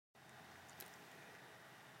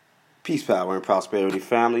Peace, power, and prosperity,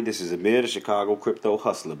 family. This is Amir, the Chicago crypto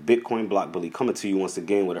hustler, Bitcoin block bully, coming to you once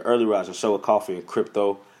again with an early rising show of coffee and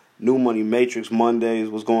crypto. New Money Matrix Mondays.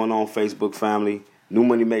 What's going on, Facebook family? New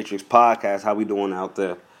Money Matrix podcast. How we doing out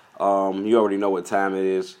there? You already know what time it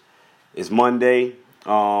is. It's Monday.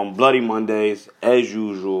 Bloody Mondays, as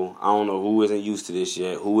usual. I don't know who isn't used to this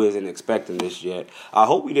yet, who isn't expecting this yet. I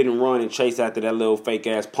hope we didn't run and chase after that little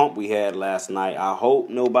fake-ass pump we had last night. I hope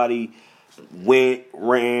nobody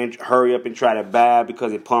ran, hurry up and try to buy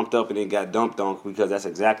because it pumped up and it got dumped on, because that's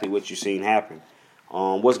exactly what you seen happen.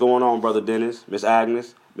 What's going on, Brother Dennis, Miss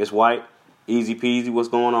Agnes, Miss White, Easy Peasy? What's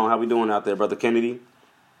going on? How we doing out there, Brother Kennedy?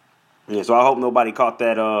 Yeah, so I hope nobody caught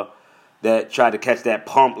that tried to catch that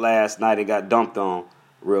pump last night and got dumped on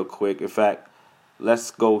real quick. In fact,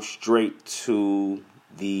 let's go straight to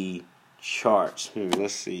the charts.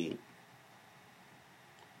 Let's see.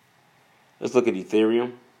 Let's look at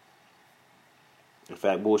Ethereum. In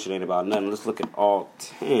fact, bullshit ain't about nothing. Let's look at all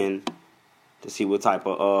 10 to see what type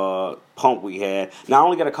of pump we had. Now, I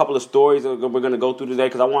only got a couple of stories that we're going to go through today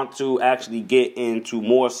because I want to actually get into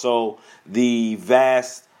more so the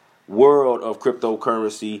vast world of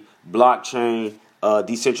cryptocurrency, blockchain,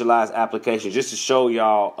 decentralized applications, just to show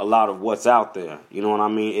y'all a lot of what's out there. You know what I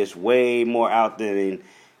mean? It's way more out there than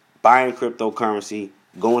buying cryptocurrency,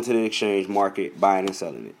 going to the exchange market, buying and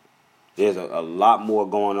selling it. There's a lot more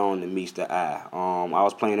going on than meets the eye. I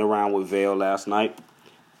was playing around with Veil last night.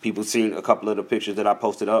 People seen a couple of the pictures that I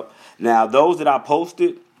posted up. Now, those that I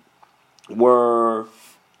posted were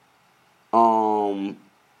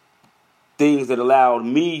things that allowed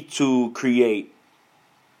me to create.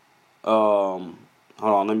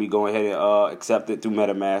 Hold on, let me go ahead and accept it through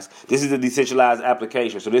MetaMask. This is a decentralized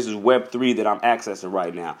application, so this is Web3 that I'm accessing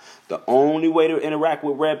right now. The only way to interact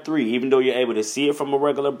with Web3, even though you're able to see it from a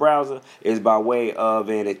regular browser, is by way of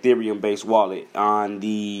an Ethereum-based wallet. On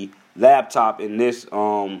the laptop, in this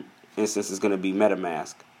instance, is going to be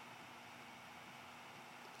MetaMask.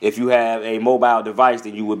 If you have a mobile device,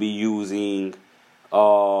 then you would be using,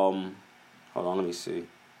 hold on, let me see.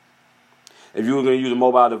 If you were going to use a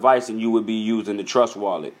mobile device, then you would be using the Trust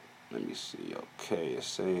Wallet. Let me see. Okay, it's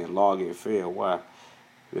saying login failed. Why?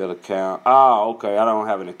 Real account. Okay. I don't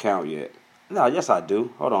have an account yet. No, yes I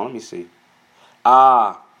do. Hold on. Let me see.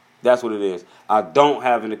 That's what it is. I don't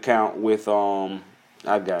have an account with, I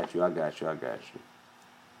got you.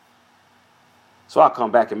 So I'll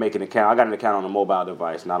come back and make an account. I got an account on a mobile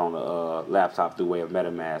device, not on a laptop through way of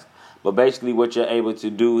MetaMask. But basically what you're able to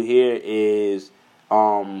do here is,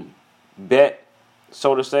 bet,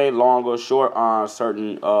 so to say, long or short on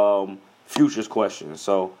certain futures questions.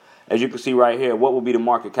 So, as you can see right here, what will be the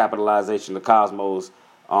market capitalization of Cosmos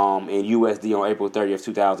in USD on April 30th,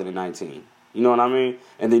 2019? You know what I mean?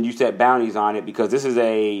 And then you set bounties on it, because this is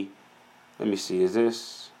a, let me see, is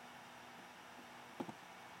this?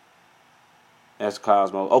 That's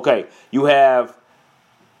Cosmos. Okay, you have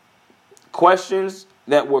questions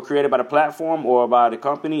that were created by the platform or by the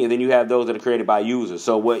company, and then you have those that are created by users.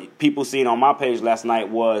 So what people seen on my page last night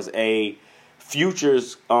was a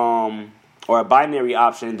futures or a binary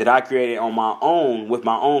option that I created on my own with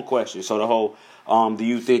my own questions. So the whole, do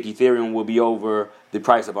you think Ethereum will be over the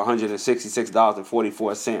price of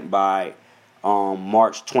 $166.44 by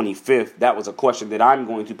March 25th? That was a question that I'm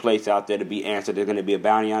going to place out there to be answered. There's going to be a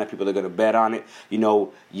bounty on it. People are going to bet on it. You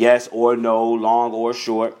know, yes or no, long or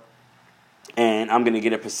short. And I'm going to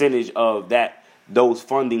get a percentage of those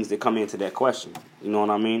fundings that come into that question. You know what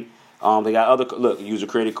I mean? They got user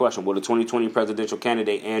created question. Will the 2020 presidential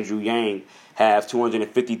candidate Andrew Yang have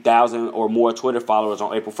 250,000 or more Twitter followers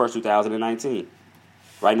on April 1st, 2019?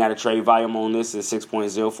 Right now, the trade volume on this is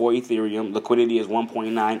 6.04 Ethereum. Liquidity is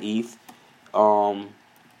 1.9 ETH.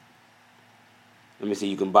 Let me see.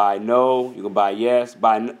 You can buy no. You can buy yes.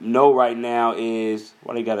 Buy no right now is,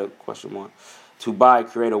 why they got a question mark? To buy,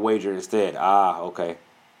 create a wager instead. Okay.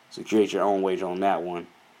 So create your own wager on that one.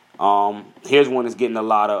 Here's one that's getting a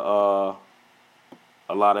lot of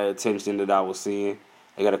attention that I was seeing.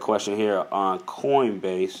 They got a question here on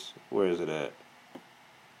Coinbase. Where is it at?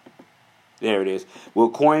 There it is. Will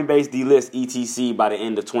Coinbase delist ETC by the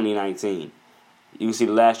end of 2019? You can see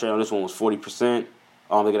the last trade on this one was 40%. They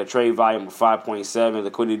got a trade volume of 5.7,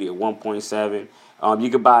 liquidity at 1.7. You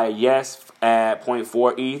could buy yes at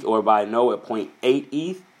 0.4 ETH or buy no at 0.8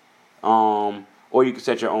 ETH. Or you can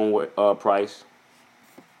set your own price.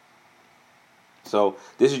 So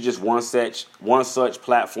this is just one such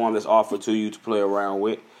platform that's offered to you to play around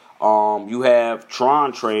with. You have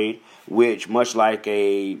Tron Trade, which, much like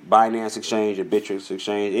a Binance exchange, a Bittrex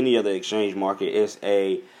exchange, any other exchange market, is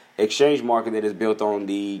a exchange market that is built on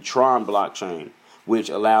the Tron blockchain, which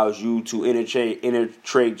allows you to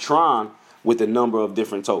intertrade Tron with a number of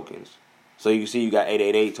different tokens. So you can see you got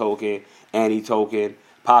 888 token, Annie token,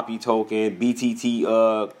 Poppy token,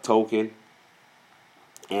 BTT token.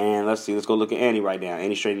 And let's see, let's go look at Annie right now.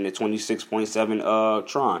 Annie's trading at 26.7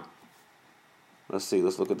 Tron. Let's see,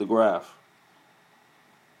 let's look at the graph.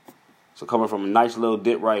 So coming from a nice little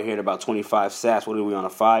dip right here at about 25 sats. What are we on, a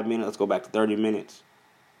 5 minute? Let's go back to 30 minutes.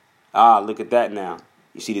 Look at that now.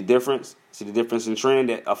 You see the difference? See the difference in trend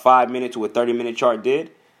that a 5 minute to a 30 minute chart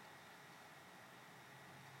did?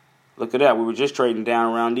 Look at that. We were just trading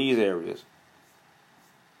down around these areas.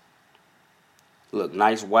 Look,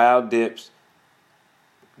 nice wild dips.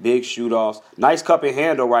 Big shoot-offs. Nice cup and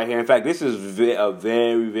handle right here. In fact, this is a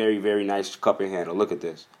very, very, very nice cup and handle. Look at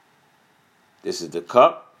this. This is the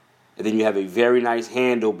cup. And then you have a very nice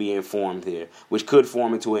handle being formed here, which could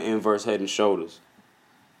form into an inverse head and shoulders.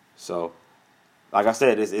 So, like I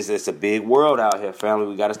said, it's a big world out here, family.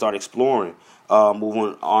 We got to start exploring.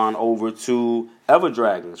 Moving on over to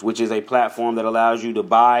EverDragons, which is a platform that allows you to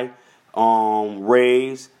buy,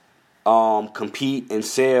 raise, compete, and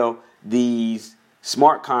sell these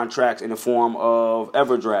smart contracts in the form of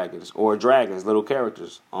EverDragons or dragons, little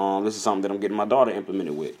characters. This is something that I'm getting my daughter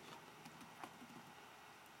implemented with.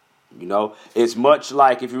 You know, it's much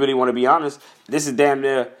like, if you really want to be honest, this is damn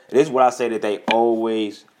near, this is what I say that they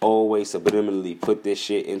always subliminally put this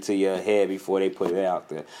shit into your head before they put it out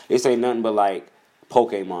there. This ain't nothing but like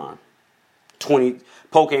Pokemon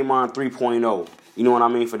 3.0. You know what I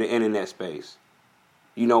mean, for the internet space.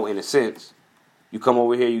 You know, in a sense. You come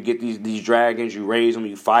over here, you get these dragons, you raise them,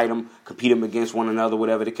 you fight them, compete them against one another,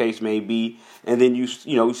 whatever the case may be, and then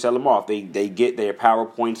you sell them off. They get their power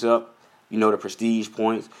points up. You know, the prestige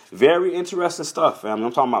points. Very interesting stuff, family.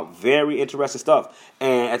 I'm talking about very interesting stuff.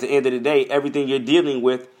 And at the end of the day, everything you're dealing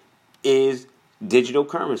with is digital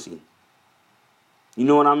currency. You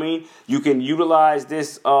know what I mean? You can utilize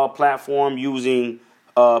this platform using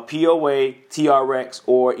POA, TRX,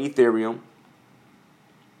 or Ethereum.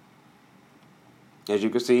 As you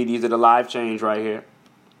can see, these are the live chains right here.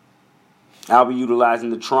 I'll be utilizing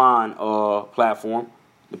the Tron platform,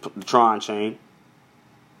 the Tron chain.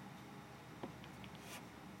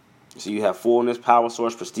 So you have fullness, power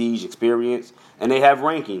source, prestige, experience, and they have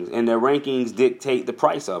rankings, and their rankings dictate the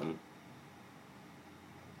price of them.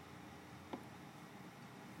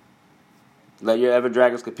 Let your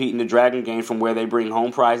EverDragons compete in the Dragon game from where they bring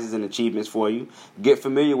home prizes and achievements for you. Get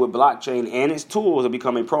familiar with blockchain and its tools to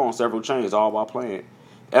become a pro on several chains, all while playing.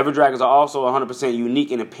 EverDragons are also 100%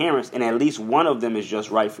 unique in appearance, and at least one of them is just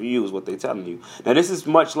right for you, is what they're telling you. Now, this is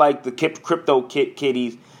much like the crypto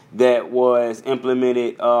kitties that was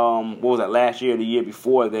implemented, last year or the year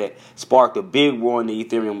before, that sparked a big war in the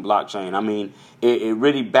Ethereum blockchain. I mean, it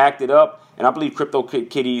really backed it up, and I believe Crypto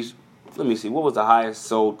Kitties, let me see, what was the highest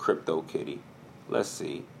sold Crypto Kitty? Let's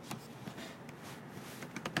see.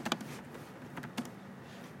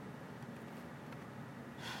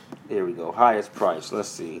 There we go, highest price, let's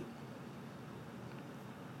see.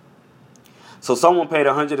 So someone paid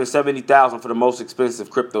 $170,000 for the most expensive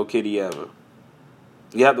Crypto Kitty ever.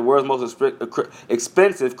 You have the world's most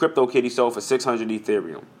expensive Crypto Kitty sold for 600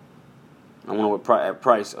 Ethereum. I wonder what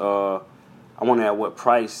price. I wonder at what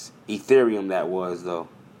price Ethereum that was, though.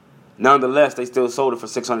 Nonetheless, they still sold it for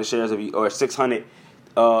 600 shares or 600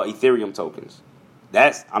 Ethereum tokens.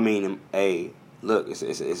 That's, I mean, look,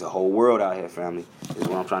 it's a whole world out here, family. Is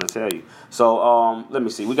what I'm trying to tell you. So let me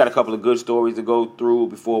see. We got a couple of good stories to go through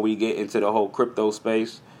before we get into the whole crypto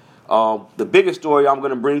space. The biggest story I'm going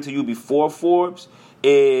to bring to you before Forbes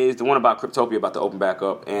is the one about Cryptopia about to open back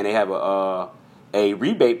up, and they have a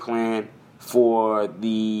rebate plan for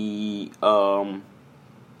their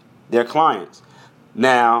clients.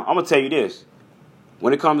 Now, I'm gonna tell you this: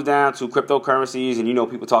 when it comes down to cryptocurrencies, and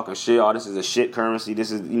people talking shit, oh, this is a shit currency.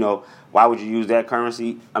 This is, why would you use that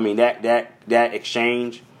currency? I mean, that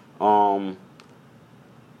exchange.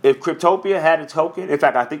 If Cryptopia had a token, in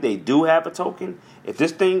fact, I think they do have a token. If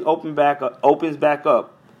this thing opens back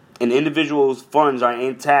up, and individuals' funds are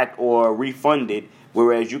intact or refunded,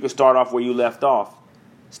 whereas you can start off where you left off,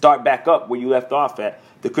 start back up where you left off at,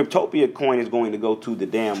 the Cryptopia coin is going to go to the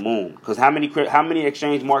damn moon. Because how many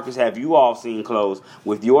exchange markets have you all seen close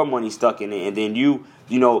with your money stuck in it, and then you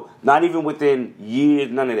not even within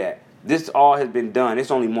years, none of that. This all has been done.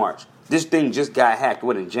 It's only March. This thing just got hacked.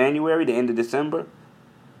 What, in January, the end of December?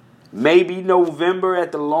 Maybe November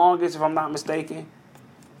at the longest, if I'm not mistaken.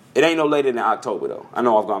 It ain't no later than October, though. I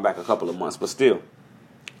know I've gone back a couple of months, but still.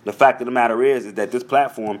 The fact of the matter is that this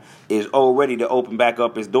platform is all ready to open back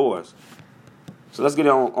up its doors. So let's get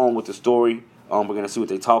on with the story. We're going to see what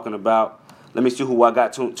they're talking about. Let me see who I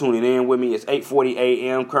got tuning in with me. It's 8:40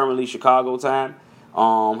 a.m. currently Chicago time.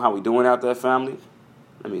 How we doing out there, family?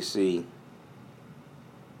 Let me see.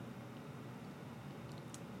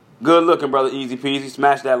 Good looking, brother. Easy peasy.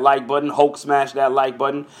 Smash that like button. Hulk, smash that like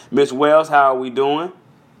button. Miss Wells, how are we doing?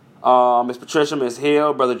 Miss Patricia, Miss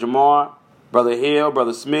Hill, brother Jamar, brother Hill,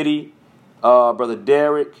 brother Smitty, brother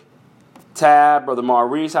Derek, Tab, brother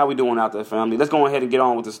Maurice. How we doing out there, family? Let's go ahead and get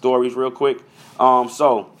on with the stories real quick.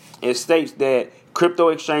 So it states that crypto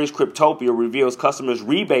exchange Cryptopia reveals customers'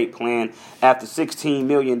 rebate plan after $16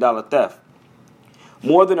 million theft.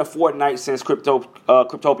 More than a fortnight since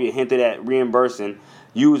Cryptopia hinted at reimbursing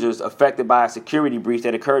users affected by a security breach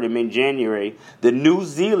that occurred in mid-January, the New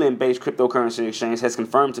Zealand-based cryptocurrency exchange has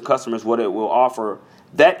confirmed to customers that it will offer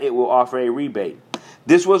a rebate.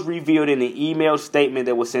 This was revealed in an email statement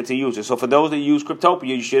that was sent to users. So for those that use Cryptopia,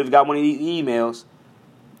 you should have got one of these emails.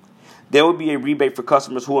 There will be a rebate for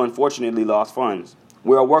customers who unfortunately lost funds.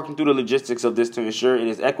 We are working through the logistics of this to ensure it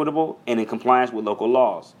is equitable and in compliance with local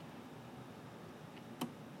laws.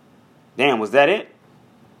 Damn, was that it?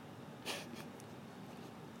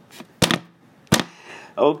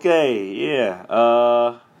 Okay,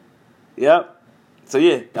 yeah. Yep. So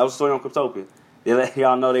yeah, that was a story on Cryptopia. They let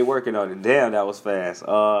y'all know they working on it. Damn, that was fast.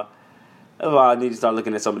 That's why I need to start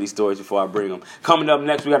looking at some of these stories before I bring them. Coming up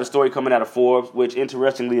next, we got a story coming out of Forbes, which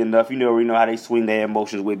interestingly enough, we know how they swing their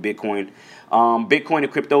emotions with Bitcoin. Bitcoin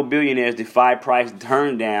and crypto billionaires defy price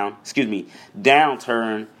downturn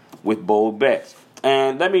with bold bets.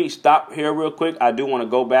 And let me stop here real quick. I do want to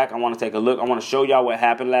go back. I want to take a look. I want to show y'all what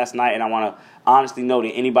happened last night, and I want to honestly know that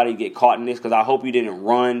anybody get caught in this, because I hope you didn't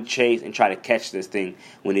run, chase, and try to catch this thing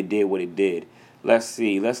when it did what it did. Let's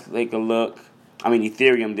see. Let's take a look.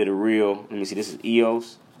 Ethereum did a real. Let me see. This is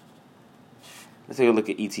EOS. Let's take a look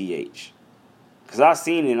at ETH. Because I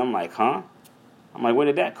seen it, and I'm like, huh? I'm like, where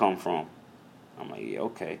did that come from? I'm like, yeah,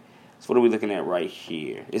 okay. So what are we looking at right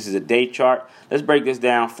here? This is a day chart. Let's break this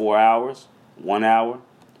down. 4 hours, 1 hour,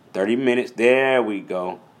 30 minutes. There we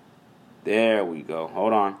go. There we go.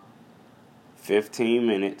 Hold on. 15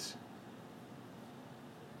 minutes.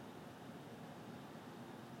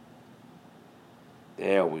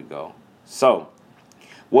 There we go. So,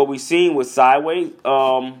 what we seen was sideways,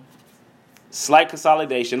 slight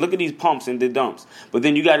consolidation. Look at these pumps and the dumps. But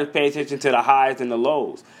then you got to pay attention to the highs and the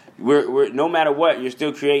lows. We're no matter what, you're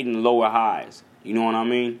still creating lower highs. You know what I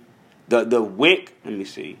mean? The wick. Let me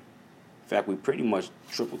see. In fact, we pretty much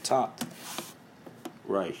triple topped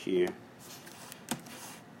right here.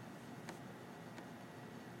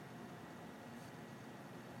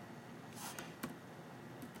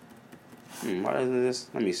 Why doesn't this?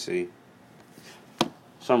 Let me see.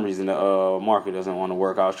 For some reason the market doesn't want to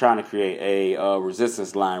work. I was trying to create a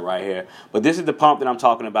resistance line right here, but this is the pump that I'm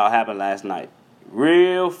talking about. Happened last night,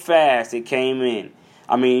 real fast. It came in.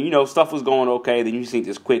 Stuff was going okay. Then you see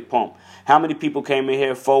this quick pump. How many people came in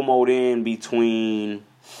here, FOMO'd in between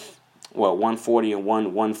 140 and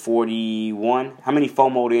 141? How many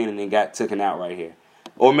FOMO'd in and then got taken out right here,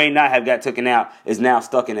 or may not have got taken out? Is now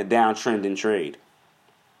stuck in a downtrending trade.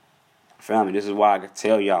 Family, this is why I can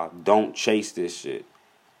tell y'all, don't chase this shit.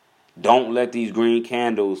 Don't let these green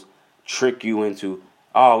candles trick you into,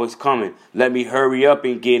 oh, it's coming. Let me hurry up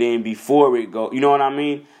and get in before it goes. You know what I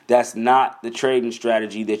mean? That's not the trading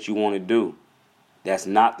strategy that you want to do. That's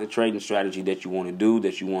not the trading strategy that you want to do,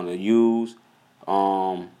 that you want to use.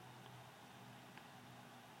 Let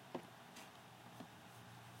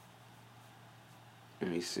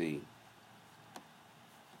me see.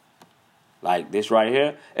 Like this right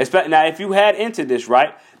here. Now, if you had entered this,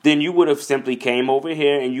 right, then you would have simply came over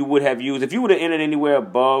here and you would have used, if you would have entered anywhere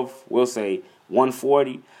above, we'll say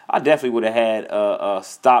 140, I definitely would have had a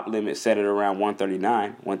stop limit set at around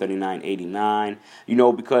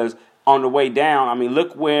 139.89. Because on the way down,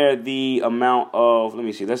 look where the amount of, let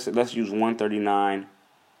me see, let's use 139.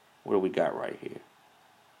 What do we got right here?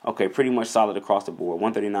 Okay, pretty much solid across the board.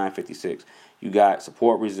 139.56. You got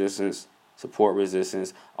support, resistance.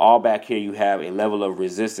 All back here you have a level of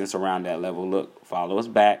resistance around that level. Look, follow us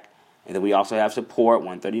back. And then we also have support,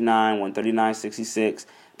 139, 139.66.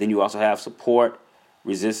 Then you also have support,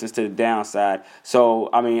 resistance to the downside. So,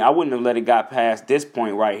 I wouldn't have let it got past this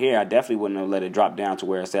point right here. I definitely wouldn't have let it drop down to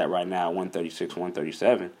where it's at right now, 136,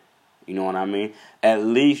 137. You know what I mean? At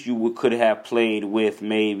least you could have played with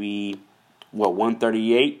maybe,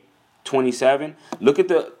 138.27.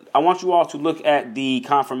 I want you all to look at the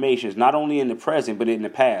confirmations, not only in the present, but in the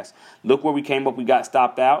past. Look where we came up, we got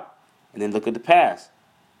stopped out, and then look at the past.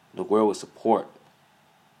 Look where it was support.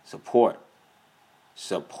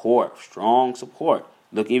 Strong support.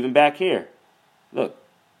 Look even back here. Look,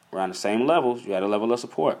 around the same levels, you had a level of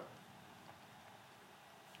support.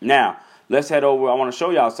 Now, let's head over. I want to show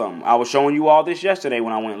y'all something. I was showing you all this yesterday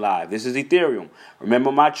when I went live. This is Ethereum.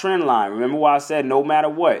 Remember my trend line. Remember why I said no matter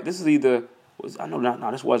what. This is either...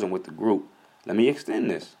 this wasn't with the group. Let me extend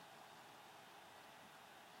this.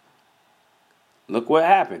 Look what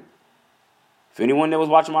happened. If anyone that was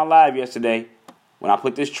watching my live yesterday, when I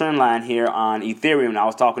put this trend line here on Ethereum, and I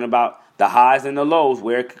was talking about the highs and the lows,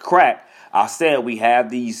 where it could crack, I said we have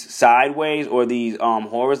these sideways or these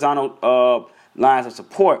horizontal lines of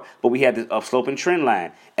support, but we had this upsloping trend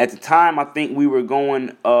line. At the time, I think we were going,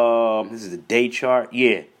 this is the day chart.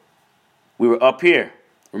 Yeah. We were up here,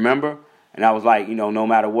 remember? And I was like, no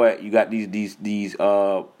matter what, you got these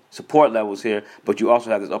support levels here, but you also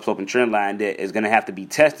have this upsloping trend line that is going to have to be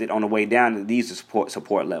tested on the way down to these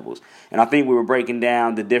support levels. And I think we were breaking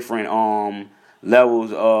down the different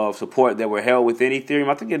levels of support that were held within Ethereum.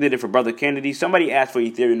 I think I did it for Brother Kennedy. Somebody asked for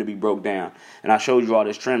Ethereum to be broke down, and I showed you all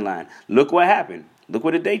this trend line. Look what happened. Look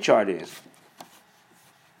what the day chart is.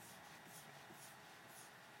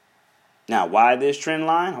 Now, why this trend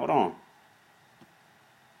line? Hold on.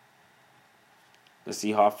 Let's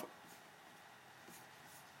see how...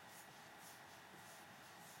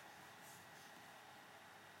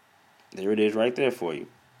 There it is right there for you.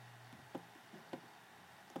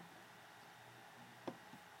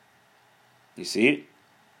 You see it?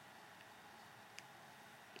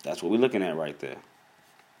 That's what we're looking at right there.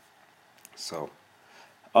 So,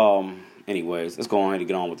 anyways, let's go ahead and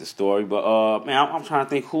get on with the story. But, man, I'm trying to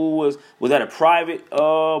think who was that a private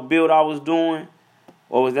build I was doing?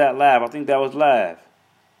 Or was that live? I think that was live.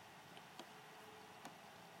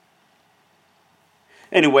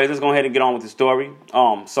 Anyways, let's go ahead and get on with the story.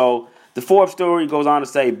 So the Forbes story goes on to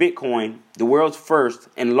say Bitcoin, the world's first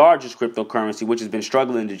and largest cryptocurrency, which has been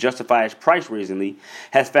struggling to justify its price recently,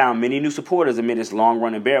 has found many new supporters amid its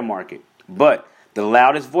long-running bear market. But the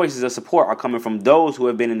loudest voices of support are coming from those who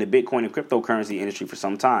have been in the Bitcoin and cryptocurrency industry for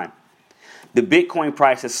some time. The Bitcoin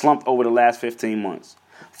price has slumped over the last 15 months,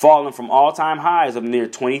 falling from all-time highs of near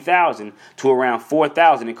 20,000 to around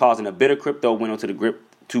 4,000 and causing a bitter crypto winter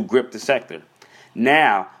to grip the sector.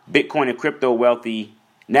 Now, Bitcoin and crypto wealthy,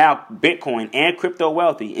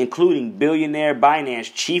 including billionaire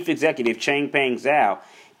Binance chief executive Changpeng Zhao,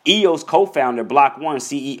 EOS co-founder Block One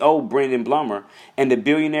CEO Brendan Blummer, and the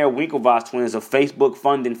billionaire Winklevoss twins of Facebook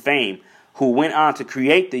funding fame, who went on to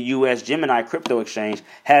create the U.S. Gemini crypto exchange,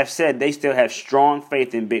 have said they still have strong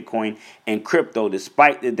faith in Bitcoin and crypto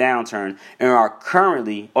despite the downturn, and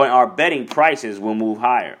are betting prices will move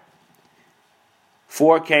higher.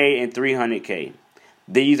 4K and 300K.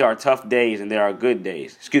 These are tough days and there are good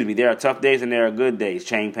days. There are tough days and there are good days.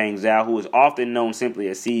 Changpeng Zhao, who is often known simply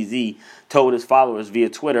as CZ, told his followers via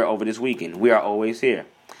Twitter over this weekend. We are always here.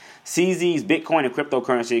 CZ's Bitcoin and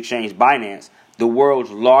cryptocurrency exchange Binance, the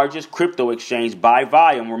world's largest crypto exchange by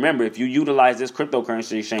volume. Remember, if you utilize this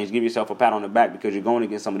cryptocurrency exchange, give yourself a pat on the back because you're going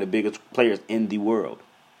against some of the biggest players in the world.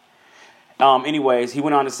 Anyways, he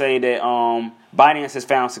went on to say that Binance has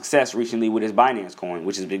found success recently with his Binance coin,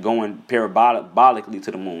 which has been going parabolically to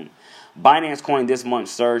the moon. Binance coin this month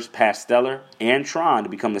surged past Stellar and Tron to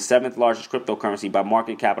become the 7th largest cryptocurrency by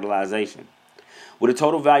market capitalization, with a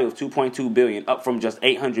total value of $2.2 billion, up from just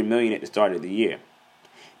 $800 million at the start of the year.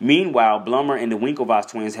 Meanwhile, Blummer and the Winklevoss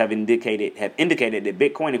twins have indicated that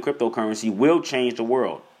Bitcoin and cryptocurrency will change the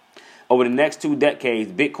world. Over the next 2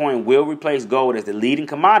 decades, Bitcoin will replace gold as the leading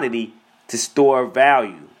commodity to store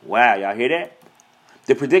value. Wow, y'all hear that?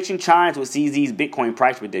 The prediction chimes with CZ's Bitcoin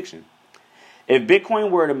price prediction. If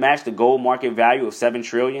Bitcoin were to match the gold market value of $7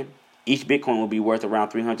 trillion, each Bitcoin would be worth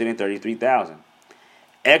around $333,000.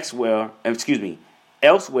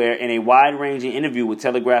 Elsewhere, in a wide-ranging interview with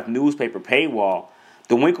Telegraph newspaper Paywall,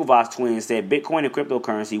 the Winklevoss twins said Bitcoin and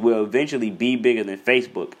cryptocurrency will eventually be bigger than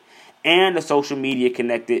Facebook and the social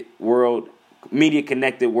media-connected world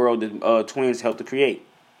the twins helped to create.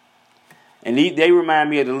 And they remind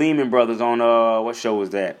me of the Lehman Brothers on, what show was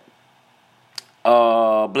that?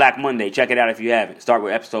 Black Monday. Check it out if you haven't. Start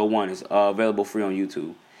with episode 1. It's available free on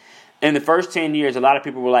YouTube. In the first 10 years, a lot of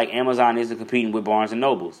people were like, Amazon isn't competing with Barnes &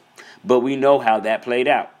 Nobles. But we know how that played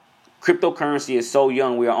out. Cryptocurrency is so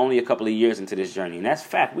young, we are only a couple of years into this journey. And that's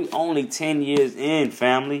fact. We only 10 years in,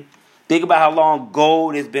 family. Think about how long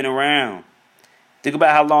gold has been around. Think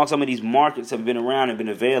about how long some of these markets have been around and been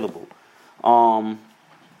available.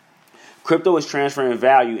 Crypto is transferring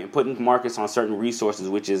value and putting markets on certain resources,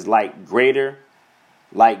 which is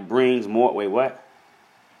brings more. Wait, what?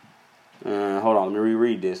 Hold on, let me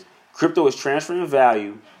reread this. Crypto is transferring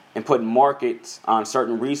value and putting markets on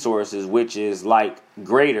certain resources, which is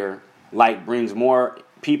brings more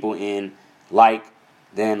people in,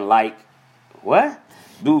 what?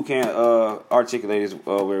 Dude can't articulate it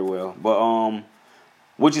very well, but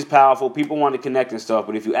which is powerful. People want to connect and stuff,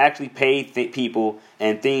 but if you actually pay people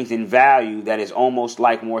and things in value, that is almost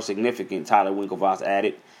like more significant. Tyler Winklevoss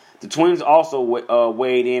added. The twins also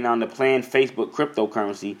weighed in on the planned Facebook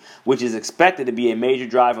cryptocurrency, which is expected to be a major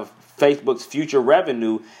driver of Facebook's future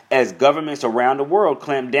revenue as governments around the world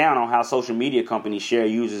clamp down on how social media companies share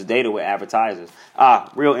users' data with advertisers.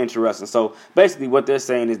 Real interesting. So basically what they're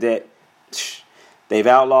saying is that they've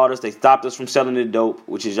outlawed us. They stopped us from selling the dope,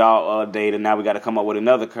 which is y'all data. Now we got to come up with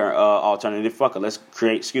another alternative. Fuck it. Let's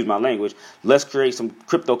create, excuse my language, let's create some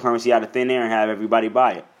cryptocurrency out of thin air and have everybody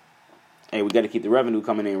buy it. Hey, we got to keep the revenue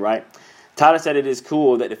coming in, right? Tyler said it is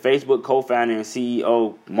cool that the Facebook co-founder and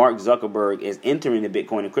CEO Mark Zuckerberg is entering the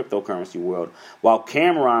Bitcoin and cryptocurrency world, while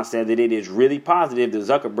Cameron said that it is really positive that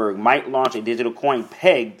Zuckerberg might launch a digital coin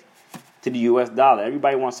pegged to the U.S. dollar.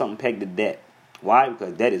 Everybody wants something pegged to debt. Why?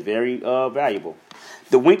 Because debt is very valuable.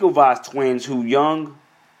 The Winklevoss twins,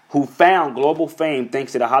 who found global fame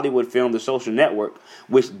thanks to the Hollywood film The Social Network,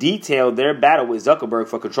 which detailed their battle with Zuckerberg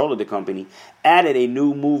for control of the company, added a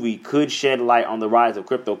new movie could shed light on the rise of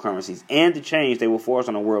cryptocurrencies and the change they will force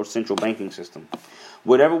on the world's central banking system.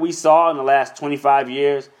 Whatever we saw in the last 25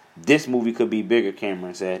 years, this movie could be bigger,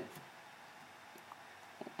 Cameron said.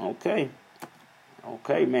 Okay,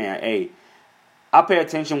 man. Hey, I pay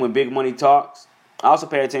attention when big money talks. I also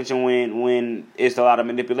pay attention when it's a lot of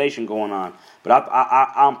manipulation going on. But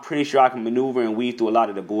I'm pretty sure I can maneuver and weave through a lot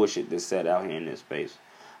of the bullshit that's said out here in this space.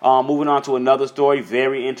 Moving on to another story,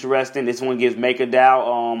 very interesting. This one gives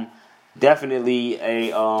MakerDAO definitely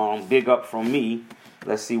a big up from me.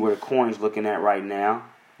 Let's see where the coin's looking at right now.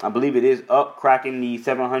 I believe it is up, cracking the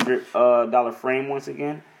 $700 frame once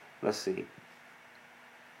again. Let's see.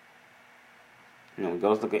 There we go.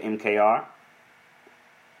 Let's look at MKR.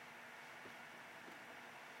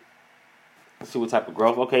 Let's see what type of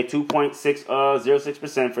growth. Okay,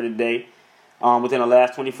 2.06% for the day within the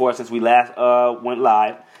last 24 since we last went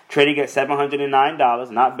live. Trading at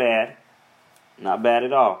 $709. Not bad. Not bad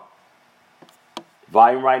at all.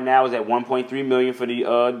 Volume right now is at 1.3 million for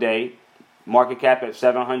the day. Market cap at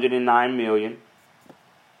 709 million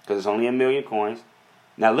because it's only a million coins.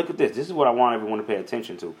 Now look at this. This is what I want everyone to pay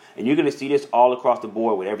attention to. And you're going to see this all across the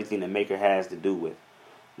board with everything that Maker has to do with.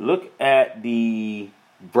 Look at the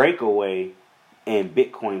breakaway and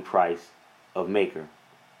Bitcoin price of Maker.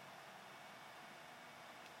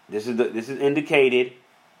 This is indicated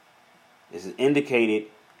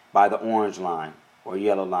by the orange line or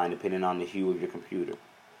yellow line, depending on the hue of your computer.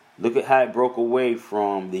 Look at how it broke away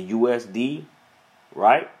from the USD,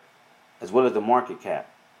 right? As well as the market cap.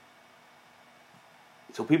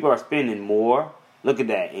 So people are spending more. Look at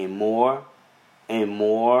that, and more and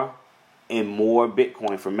more and more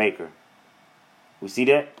Bitcoin for Maker. We see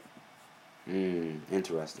that?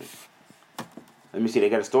 Interesting. Let me see. They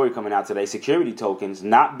got a story coming out today. Security tokens,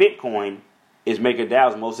 not Bitcoin, is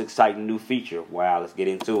MakerDAO's most exciting new feature. Wow, let's get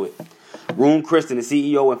into it. Rune Christen, the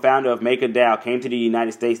CEO and founder of MakerDAO, came to the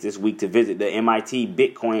United States this week to visit the MIT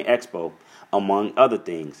Bitcoin Expo, among other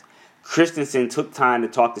things. Christensen took time to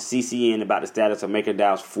talk to CCN about the status of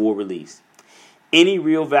MakerDAO's full release. Any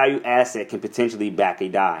real value asset can potentially back a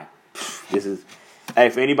DAI. This is... Hey,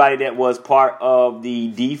 for anybody that was part of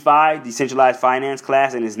the DeFi, decentralized finance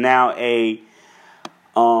class, and is now a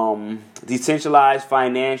decentralized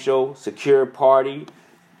financial secure party,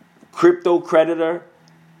 crypto creditor,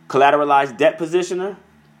 collateralized debt positioner,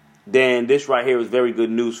 then this right here is very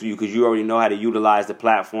good news for you because you already know how to utilize the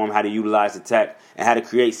platform, how to utilize the tech, and how to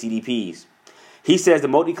create CDPs. He says the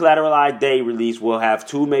multi-collateralized DAI release will have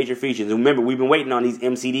two major features. And remember, we've been waiting on these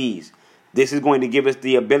MCDs. This is going to give us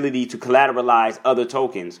the ability to collateralize other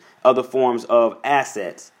tokens, other forms of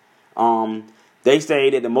assets. They say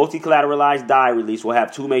that the multi-collateralized DAI release will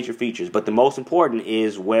have two major features, but the most important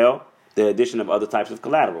is, well, the addition of other types of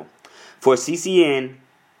collateral. For CCN,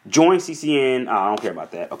 join CCN. I don't care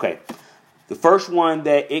about that. Okay. The first one,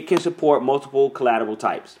 that it can support multiple collateral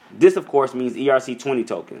types. This, of course, means ERC20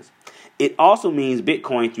 tokens. It also means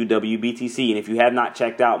Bitcoin through WBTC. And if you have not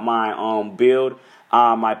checked out my build,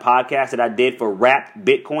 my podcast that I did for Wrapped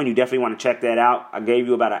Bitcoin, you definitely want to check that out. I gave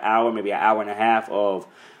you about an hour, maybe an hour and a half of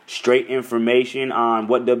straight information on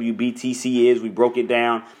what WBTC is. We broke it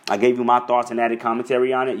down. I gave you my thoughts and added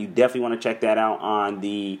commentary on it. You definitely want to check that out on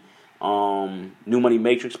the New Money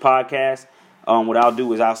Matrix podcast. What I'll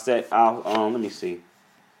do is let me see.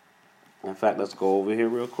 In fact, let's go over here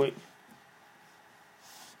real quick.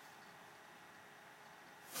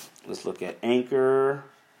 Let's look at Anchor.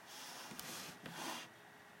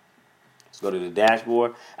 Let's go to the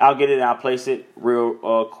dashboard. I'll get it and I'll place it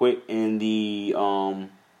real quick in the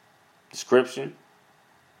description.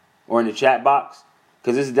 or in the chat box.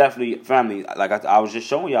 Because this is definitely, family, like I was just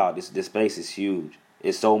showing y'all, this space is huge.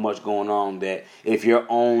 It's so much going on that if you're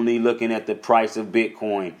only looking at the price of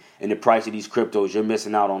Bitcoin and the price of these cryptos, you're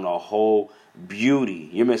missing out on the whole beauty.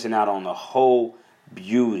 You're missing out on the whole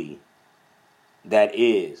beauty that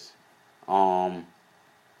is. Damn,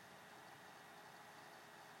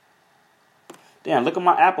 look at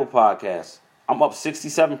my Apple podcast. I'm up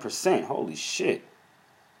 67%. Holy shit.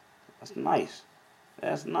 That's nice.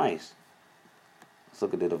 That's nice. Let's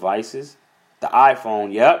look at the devices. The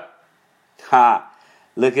iPhone, yep. Ha.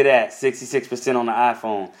 Look at that. 66% on the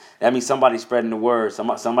iPhone. That means somebody's spreading the word.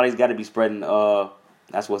 Somebody's got to be spreading.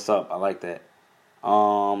 That's what's up. I like that.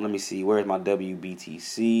 Let me see. Where's my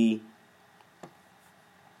WBTC?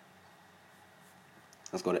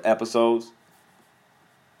 Let's go to episodes.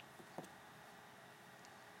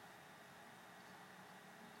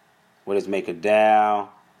 What is Make a DAO?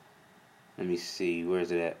 Let me see.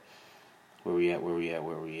 Where's it at? Where we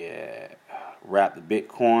at? Wrap the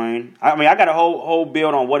Bitcoin. I mean, I got a whole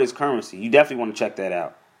build on what is currency. You definitely want to check that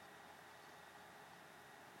out.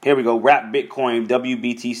 Here we go. Wrap Bitcoin,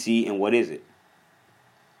 WBTC, and what is it?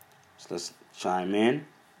 So let's chime in.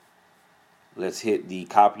 Let's hit the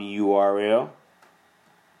copy URL.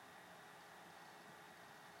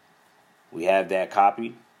 We have that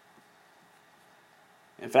copied.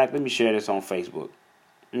 In fact, let me share this on Facebook.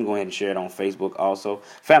 Let me go ahead and share it on Facebook also.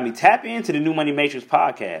 Family, tap into the New Money Matrix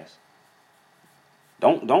podcast.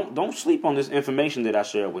 Don't sleep on this information that I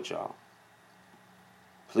share with y'all.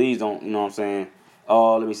 Please don't, you know what I'm saying?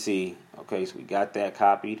 Oh, let me see. Okay, so we got that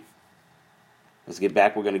copied. Let's get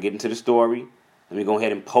back. We're going to get into the story. Let me go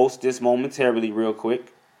ahead and post this momentarily real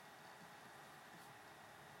quick.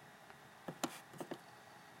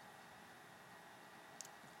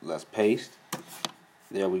 Let's paste.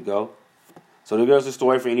 There we go. So there goes the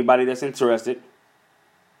story for anybody that's interested.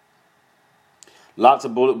 Lots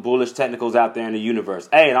of bullish technicals out there in the universe.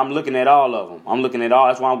 Hey, and I'm looking at all of them. I'm looking at all.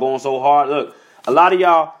 That's why I'm going so hard. Look, a lot of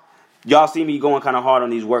y'all see me going kind of hard on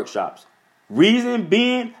these workshops. Reason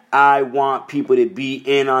being, I want people to be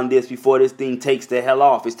in on this before this thing takes the hell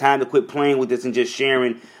off. It's time to quit playing with this and just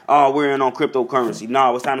sharing, oh, we're in on cryptocurrency.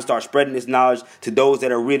 No, it's time to start spreading this knowledge to those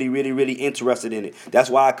that are really, really, really interested in it. That's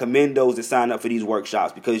why I commend those that sign up for these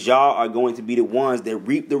workshops, because y'all are going to be the ones that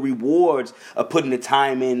reap the rewards of putting the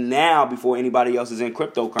time in now before anybody else is in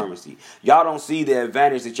cryptocurrency. Y'all don't see the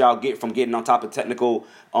advantage that y'all get from getting on top of technical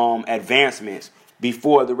advancements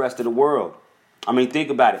before the rest of the world. I mean, think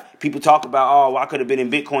about it. People talk about, oh, well, I could have been in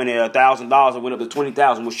Bitcoin at $1,000 and went up to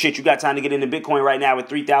 $20,000. Well, shit, you got time to get into Bitcoin right now at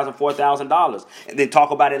 $3,000, $4,000. And then talk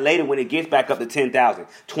about it later when it gets back up to $10,000,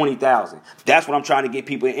 $20,000. That's what I'm trying to get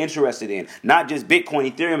people interested in. Not just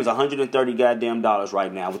Bitcoin. Ethereum is $130 goddamn dollars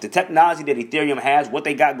right now. With the technology that Ethereum has, what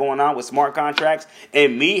they got going on with smart contracts,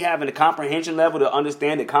 and me having the comprehension level to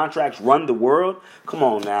understand that contracts run the world, come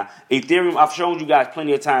on now. Ethereum, I've shown you guys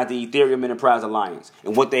plenty of times the Ethereum Enterprise Alliance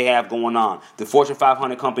and what they have going on. The Fortune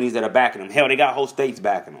 500 companies that are backing them. Hell, they got whole states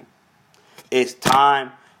backing them. It's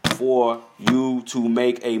time for you to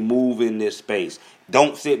make a move in this space.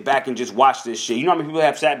 Don't sit back and just watch this shit. You know how many people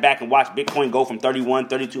have sat back and watched Bitcoin go from $3,100,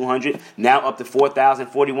 $3,200, now up to $4,000,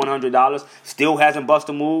 $4,100, still hasn't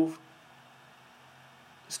busted a move?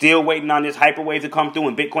 Still waiting on this hyperwave to come through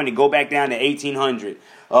and Bitcoin to go back down to $1,800,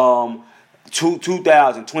 $2,000,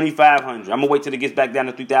 $2,500. I'm going to wait till it gets back down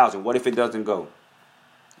to $3,000. What if it doesn't go?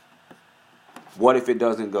 What if it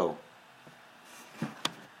doesn't go?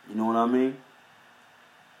 You know what I mean?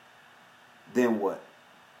 Then what?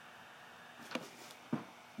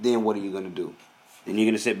 Then what are you going to do? Then you're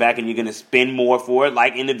going to sit back and you're going to spend more for it,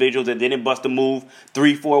 like individuals that didn't bust a move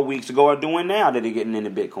 3-4 weeks ago are doing now that they're getting into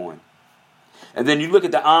Bitcoin. And then you look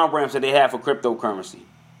at the on-ramps that they have for cryptocurrency.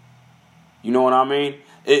 You know what I mean?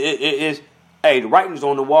 It is, hey, the writing's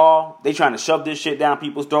on the wall. They trying to shove this shit down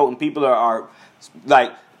people's throat, and people are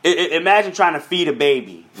like... Imagine trying to feed a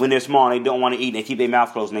baby when they're small and they don't want to eat and they keep their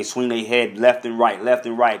mouth closed and they swing their head left and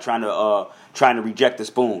right, trying to reject the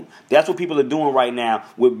spoon. That's what people are doing right now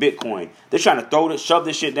with Bitcoin. They're trying to shove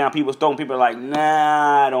this shit down people's throat, and people are like,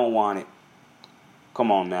 nah, I don't want it.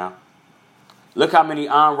 Come on now. Look how many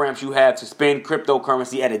on-ramps you have to spend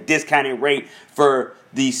cryptocurrency at a discounted rate for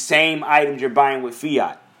the same items you're buying with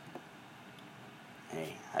fiat.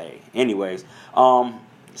 Hey. Anyways,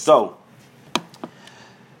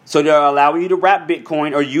 So they're allowing you to wrap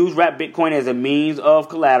Bitcoin or use wrap Bitcoin as a means of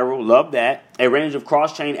collateral. Love that. A range of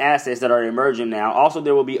cross-chain assets that are emerging now. Also,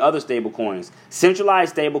 there will be other stable coins.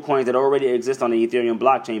 Centralized stable coins that already exist on the Ethereum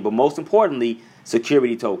blockchain. But most importantly,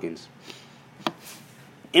 security tokens.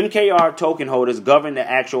 MKR token holders govern the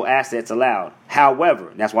actual assets allowed.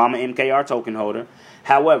 However, that's why I'm an MKR token holder.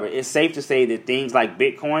 However, it's safe to say that things like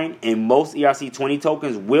Bitcoin and most ERC20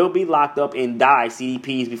 tokens will be locked up in DAI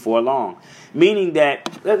CDPs before long. Meaning that,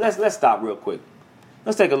 let's stop real quick.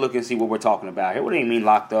 Let's take a look and see what we're talking about here. What do you mean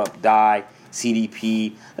locked up, DAI,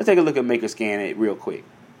 CDP? Let's take a look at MakerScan it real quick.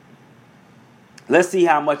 Let's see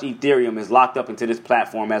how much Ethereum is locked up into this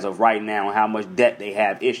platform as of right now and how much debt they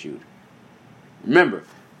have issued. Remember,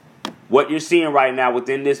 what you're seeing right now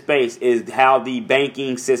within this space is how the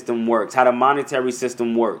banking system works, how the monetary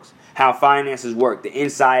system works, how finances work, the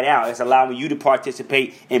inside out. It's allowing you to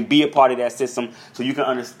participate and be a part of that system so you can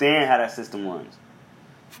understand how that system runs.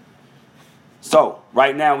 So,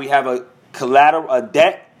 right now we have a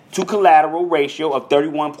debt to collateral ratio of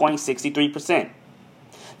 31.63%.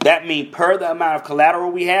 That means per the amount of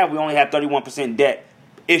collateral we only have 31% debt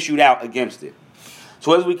issued out against it.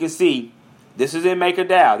 So as we can see, this is in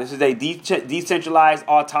MakerDAO. This is a decentralized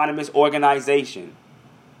autonomous organization.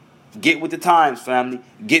 Get with the times, family.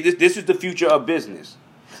 Get this. This is the future of business.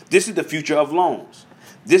 This is the future of loans.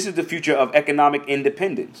 This is the future of economic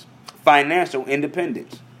independence, financial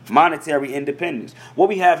independence, monetary independence. What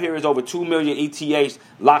we have here is over 2 million ETHs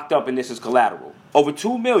locked up, and this is collateral. Over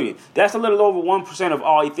 2 million. That's a little over 1% of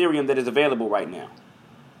all Ethereum that is available right now.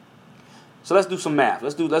 So let's do some math.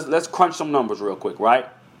 Let's crunch some numbers real quick, right?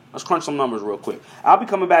 Let's crunch some numbers real quick. I'll be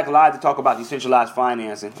coming back live to talk about decentralized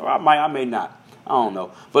financing, or I may not. I don't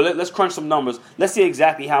know. But let's crunch some numbers. Let's see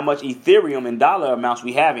exactly how much Ethereum in dollar amounts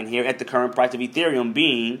we have in here at the current price of Ethereum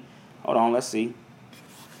being, hold on, let's see.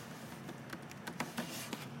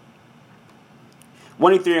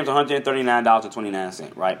 One Ethereum is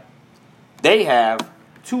 $139.29, right? They have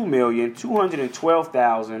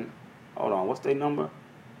 2,212,000, hold on, what's their number?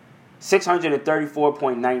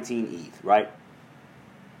 634.19 ETH, right?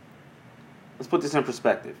 Let's put this in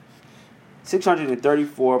perspective.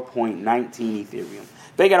 634.19 Ethereum.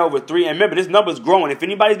 They got over 3, and remember, this number's growing. If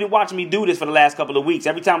anybody's been watching me do this for the last couple of weeks,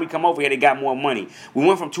 every time we come over here, they got more money. We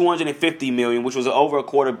went from 250 million, which was over a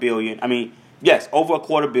quarter billion. Over a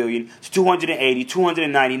quarter billion, to 280,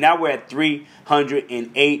 290. Now we're at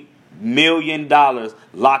 $308 million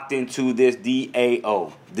locked into this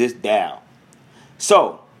DAO, this DAO.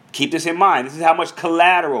 So, keep this in mind. This is how much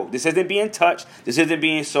collateral. This isn't being touched. This isn't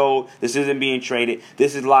being sold. This isn't being traded.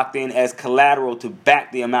 This is locked in as collateral to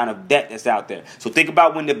back the amount of debt that's out there. So think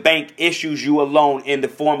about when the bank issues you a loan in the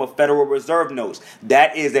form of Federal Reserve notes.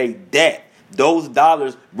 That is a debt. Those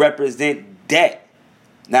dollars represent debt.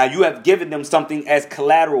 Now, you have given them something as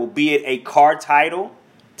collateral, be it a car title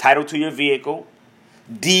to your vehicle,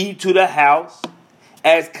 deed to the house,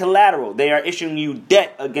 as collateral. They are issuing you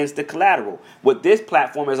debt against the collateral. What this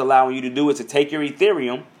platform is allowing you to do is to take your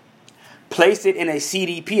Ethereum, place it in a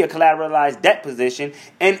CDP, a collateralized debt position,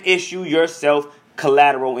 and issue yourself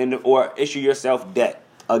collateral or issue yourself debt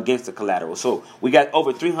against the collateral. So we got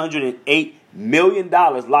over $308 million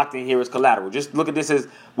locked in here as collateral. Just look at this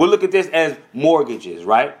we'll look at this as mortgages,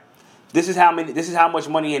 right? This is how much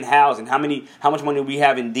money in housing, how much money we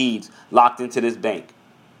have in deeds locked into this bank.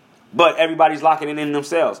 But everybody's locking it in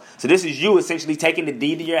themselves. So this is you essentially taking the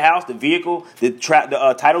deed to your house, the vehicle, the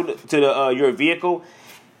title to your vehicle,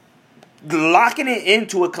 locking it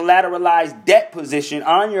into a collateralized debt position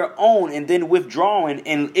on your own, and then withdrawing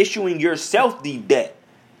and issuing yourself the debt,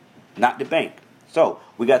 not the bank. So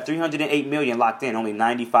we got 308 million locked in, only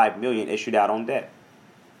 95 million issued out on debt.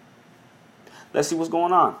 Let's see what's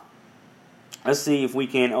going on. Let's see if we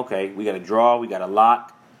can. Okay, we got a draw, we got a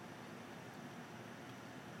lock.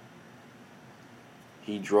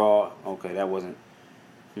 He draw. Okay, that wasn't.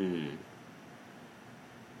 Okay,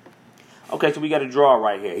 so we got a draw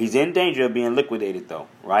right here. He's in danger of being liquidated, though,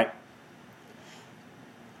 right?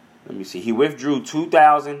 Let me see. He withdrew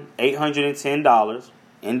 $2,810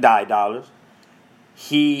 in DAI dollars.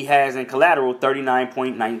 He has in collateral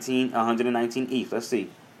 119 ETH. Let's see.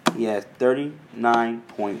 He has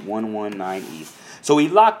 39.119 ETH. So he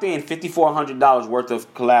locked in $5,400 worth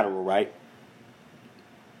of collateral, right?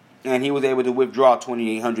 And he was able to withdraw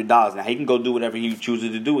 $2,800. Now, he can go do whatever he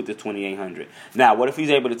chooses to do with the $2,800. Now, what if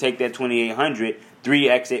he's able to take that $2,800,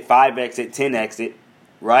 3x it, 5x it, 10x it,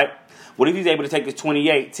 right? What if he's able to take this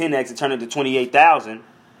 10x and turn it to 28,000,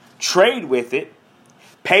 trade with it,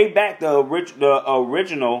 pay back the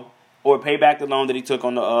original, or pay back the loan that he took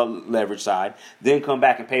on the leverage side, then come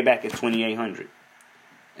back and pay back his $2,800.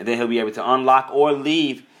 And then he'll be able to unlock or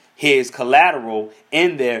leave his collateral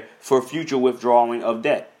in there for future withdrawing of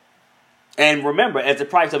debt. And remember, as the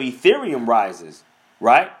price of Ethereum rises,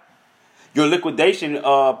 right, your liquidation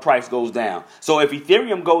price goes down. So if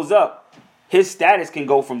Ethereum goes up, his status can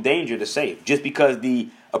go from danger to safe just because the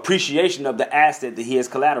appreciation of the asset that he has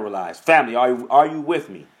collateralized. Family, are you with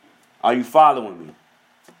me? Are you following me?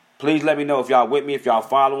 Please let me know if y'all with me, if y'all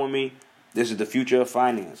following me. This is the future of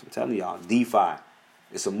finance. I'm telling y'all, DeFi.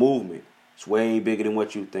 It's a movement. It's way bigger than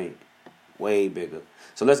what you think. Way bigger.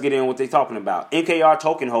 So let's get in what they're talking about. NKR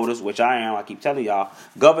token holders, which I keep telling y'all,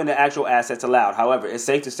 govern the actual assets allowed. However, it's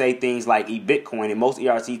safe to say things like Bitcoin and most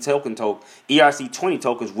ERC20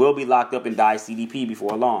 tokens will be locked up in DAI CDP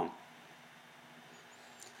before long.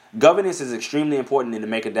 Governance is extremely important in the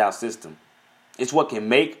MakerDAO system. It's what can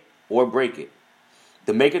make or break it.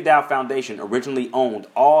 The MakerDAO Foundation originally owned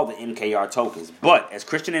all the MKR tokens, but as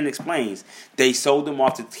Christian explains, they sold them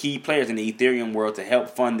off to key players in the Ethereum world to help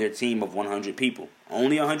fund their team of 100 people.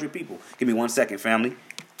 Only 100 people. Give me 1 second, family.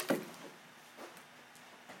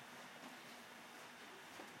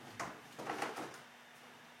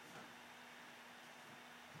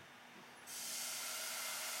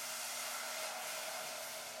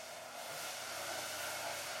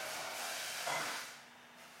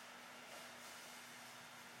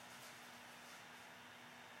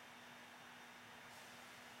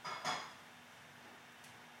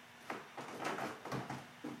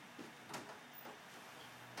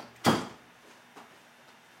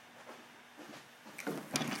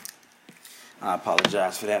 I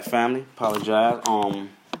apologize for that, family. Apologize.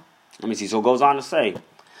 Let me see. So it goes on to say,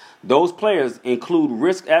 those players include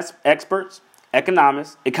risk experts,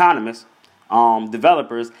 economists,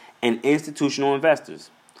 developers, and institutional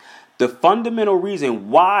investors. The fundamental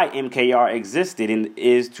reason why MKR existed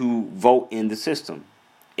is to vote in the system.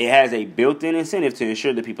 It has a built-in incentive to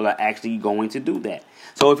ensure that people are actually going to do that.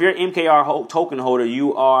 So if you're an MKR token holder,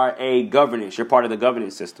 you are a governance. You're part of the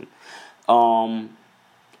governance system.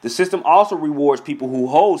 The system also rewards people who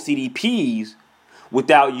hold CDPs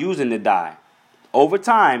without using the DAI. Over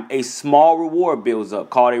time, a small reward builds up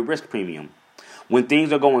called a risk premium. When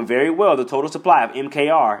things are going very well, the total supply of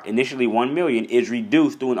MKR, initially 1 million, is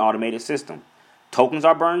reduced through an automated system. Tokens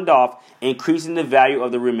are burned off, increasing the value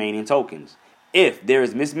of the remaining tokens. If there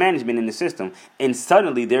is mismanagement in the system and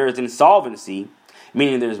suddenly there is insolvency,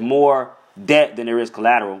 meaning there's more debt than there is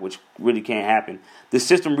collateral, which really can't happen, the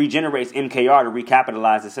system regenerates MKR to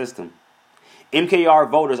recapitalize the system. MKR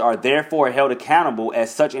voters are therefore held accountable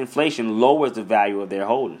as such inflation lowers the value of their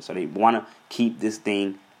holdings. So they want to keep this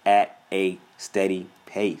thing at a steady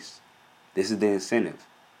pace. This is the incentive.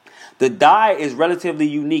 The DAI is relatively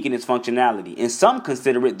unique in its functionality, and some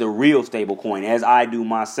consider it the real stablecoin, as I do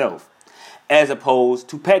myself, as opposed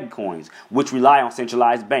to peg coins, which rely on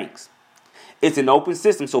centralized banks. It's an open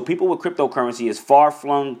system, so people with cryptocurrency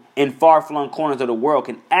in far-flung corners of the world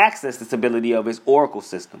can access the stability of its Oracle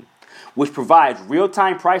system, which provides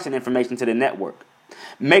real-time pricing information to the network.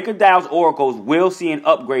 MakerDAO's oracles will see an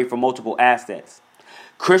upgrade for multiple assets.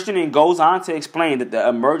 Christian goes on to explain that the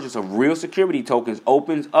emergence of real security tokens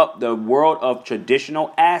opens up the world of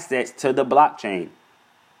traditional assets to the blockchain.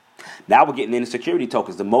 Now we're getting into security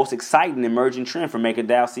tokens, the most exciting emerging trend for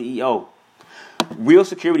MakerDAO CEO. Real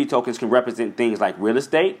security tokens can represent things like real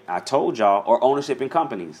estate, I told y'all, or ownership in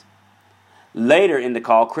companies. Later in the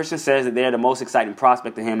call, Christian says that they're the most exciting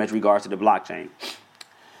prospect to him as regards to the blockchain.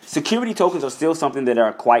 Security tokens are still something that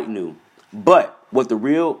are quite new. But what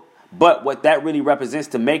that really represents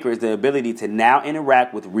to Maker is the ability to now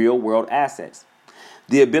interact with real-world assets.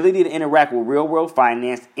 The ability to interact with real-world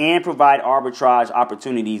finance and provide arbitrage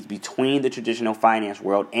opportunities between the traditional finance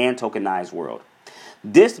world and tokenized world.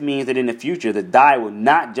 This means that in the future, the DAI will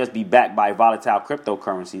not just be backed by volatile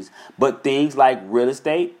cryptocurrencies, but things like real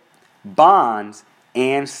estate, bonds,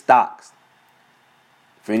 and stocks.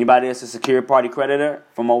 For anybody that's a secured party creditor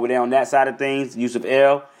from over there on that side of things, Yusuf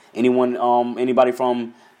L, anybody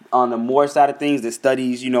from on the more side of things that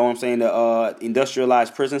studies, the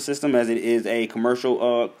industrialized prison system as it is a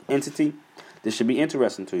commercial entity, this should be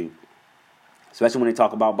interesting to you, especially when they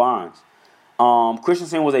talk about bonds.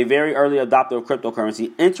 Christensen was a very early adopter of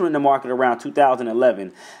cryptocurrency, entering the market around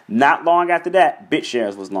 2011. Not long after that,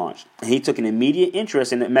 BitShares was launched. He took an immediate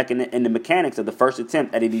interest in the mechanics of the first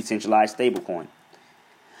attempt at a decentralized stablecoin.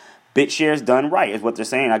 BitShares done right is what they're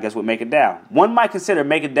saying, I guess, with MakerDAO. One might consider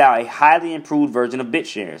MakerDAO a highly improved version of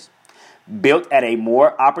BitShares, built at a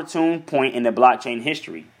more opportune point in the blockchain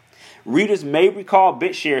history. Readers may recall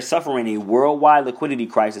BitShares suffering a worldwide liquidity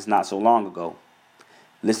crisis not so long ago.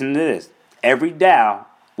 Listen to this. Every DAO,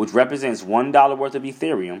 which represents $1 worth of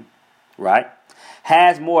Ethereum, right,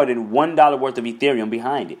 has more than $1 worth of Ethereum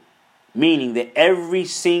behind it. Meaning that every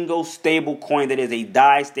single stable coin that is a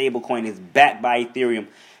DAI stable coin is backed by Ethereum,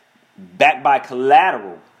 backed by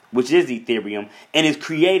collateral, which is Ethereum, and is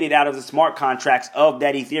created out of the smart contracts of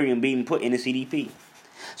that Ethereum being put in the CDP.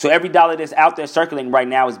 So every dollar that's out there circulating right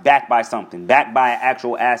now is backed by something, backed by an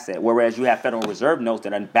actual asset, whereas you have Federal Reserve notes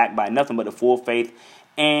that are backed by nothing but the full faith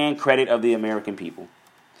and credit of the American people.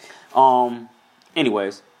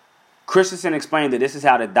 Anyways, Christensen explained that this is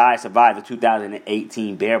how the DAI survived the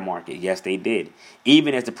 2018 bear market. Yes, they did.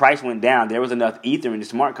 Even as the price went down, there was enough ether in the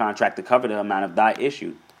smart contract to cover the amount of DAI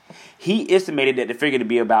issued. He estimated that the figure to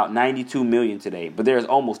be about 92 million today, but there is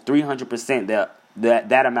almost 300%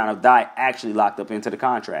 that amount of DAI actually locked up into the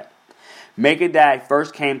contract. MakerDAO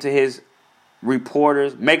first came to this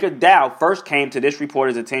reporter's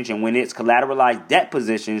attention when its collateralized debt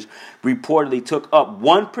positions reportedly took up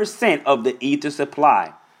 1% of the ether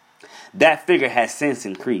supply. That figure has since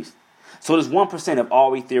increased. So there's 1% of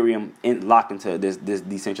all Ethereum locked into this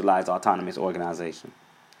decentralized autonomous organization.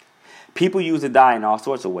 People use the DAI in all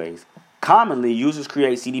sorts of ways. Commonly, users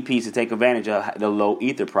create CDPs to take advantage of the low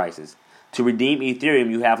ether prices. To redeem Ethereum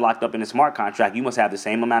you have locked up in a smart contract, you must have the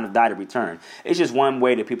same amount of DAI to return. It's just one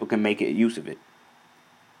way that people can make use of it.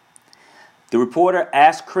 The reporter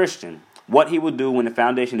asked Christian what he would do when the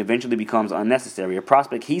foundation eventually becomes unnecessary, a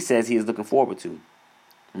prospect he says he is looking forward to.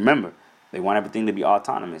 Remember, they want everything to be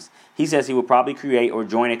autonomous. He says he will probably create or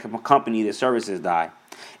join a company that services DAI.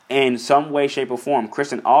 In some way, shape, or form,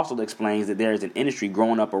 Christian also explains that there is an industry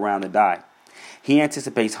growing up around the DAI. He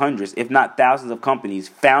anticipates hundreds, if not thousands, of companies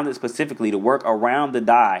founded specifically to work around the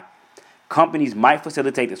DAI. Companies might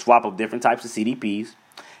facilitate the swap of different types of CDPs,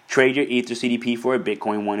 trade your Ether CDP for a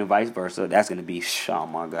Bitcoin one and vice versa. That's going to be, oh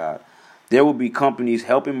my God. There will be companies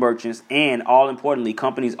helping merchants and, all importantly,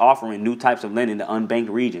 companies offering new types of lending to unbanked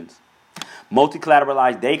regions.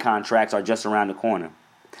 Multi-collateralized day contracts are just around the corner.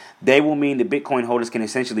 They will mean that Bitcoin holders can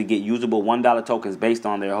essentially get usable $1 tokens based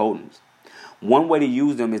on their holdings. One way to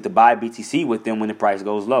use them is to buy BTC with them when the price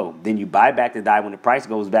goes low. Then you buy back the DAI when the price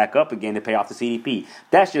goes back up again to pay off the CDP.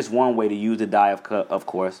 That's just one way to use the DAI, of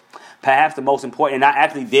course. Perhaps the most important, and I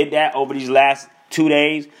actually did that over these last 2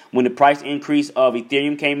 days when the price increase of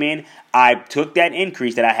Ethereum came in. I took that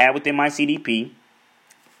increase that I had within my CDP.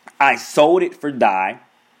 I sold it for DAI.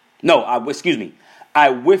 I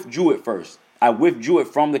withdrew it first. I withdrew it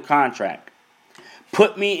from the contract.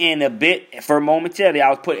 Put me in a bit for momentarily. I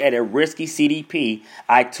was put at a risky CDP.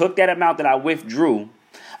 I took that amount that I withdrew.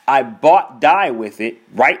 I bought DAI with it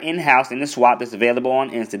right in-house in the swap that's available on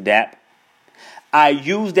InstaDApp. I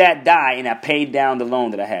used that DAI and I paid down the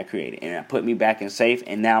loan that I had created. And it put me back in safe.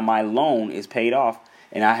 And now my loan is paid off.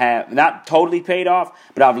 And I have not totally paid off,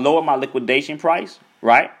 but I've lowered my liquidation price,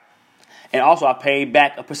 right? And also I paid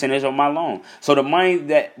back a percentage of my loan. So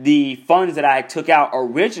the funds that I took out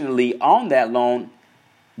originally on that loan,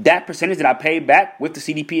 that percentage that I paid back with the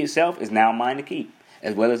CDP itself is now mine to keep,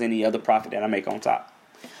 as well as any other profit that I make on top.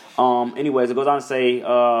 Anyways, it goes on to say,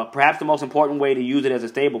 perhaps the most important way to use it as a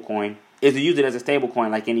stablecoin is to use it as a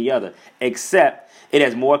stablecoin like any other, except it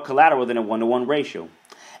has more collateral than a 1-to-1 ratio.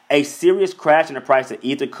 A serious crash in the price of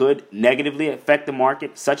Ether could negatively affect the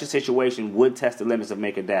market. Such a situation would test the limits of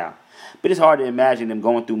MakerDAO. But it's hard to imagine them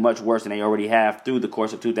going through much worse than they already have through the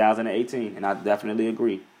course of 2018, and I definitely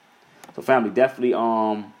agree. So family, definitely,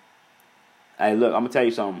 hey, look, I'm going to tell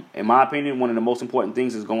you something. In my opinion, one of the most important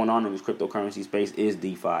things that's going on in this cryptocurrency space is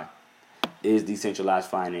DeFi, is decentralized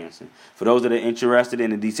financing. For those that are interested in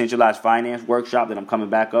the decentralized finance workshop that I'm coming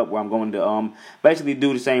back up, where I'm going to basically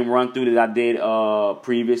do the same run through that I did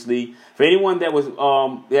previously. For anyone that was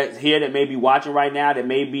that's here that may be watching right now,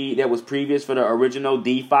 that was previous for the original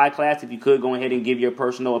DeFi class, if you could go ahead and give your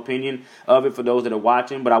personal opinion of it for those that are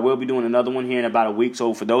watching. But I will be doing another one here in about a week.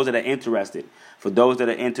 So for those that are interested, for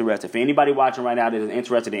anybody watching right now that is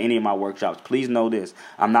interested in any of my workshops, please know this: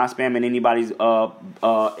 I'm not spamming anybody's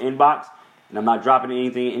inbox. And I'm not dropping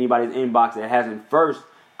anything in anybody's inbox that hasn't first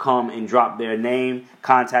come and dropped their name,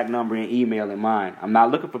 contact number, and email in mine. I'm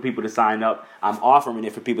not looking for people to sign up. I'm offering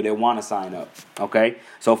it for people that want to sign up. Okay?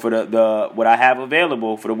 So for the what I have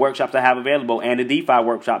available, for the workshops I have available, and the DeFi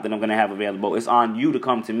workshop that I'm going to have available, it's on you to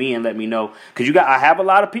come to me and let me know. Because I have a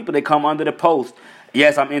lot of people that come under the post.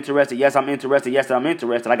 Yes, I'm interested. Yes, I'm interested. Yes, I'm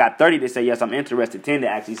interested. I got 30 that say yes, I'm interested. 10 that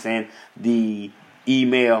actually send the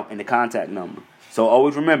email and the contact number. So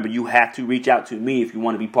always remember, you have to reach out to me if you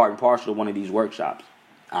want to be part and parcel of one of these workshops.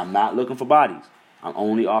 I'm not looking for bodies. I'm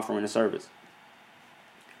only offering a service.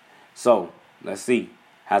 So, let's see.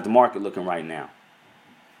 How's the market looking right now?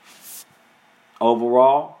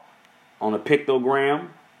 Overall, on the pictogram,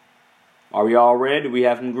 are we all red? Do we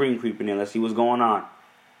have some green creeping in? Let's see what's going on.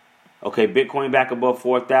 Okay, Bitcoin back above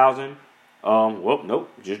 4,000. Nope.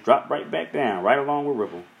 Just dropped right back down, right along with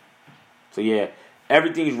Ripple. So, yeah.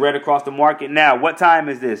 Everything's red across the market. Now, what time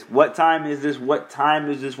is this? What time is this? What time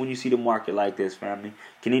is this when you see the market like this, family?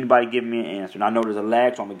 Can anybody give me an answer? And I know there's a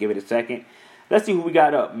lag, so I'm going to give it a second. Let's see who we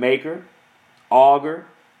got up. Maker, Augur,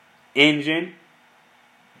 Engine,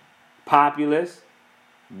 Populous,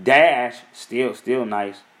 Dash, still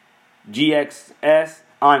nice. GXS,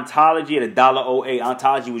 Ontology at $1.08.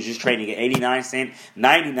 Ontology was just trading at 89 cents,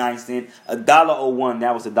 99 cents, $1.01.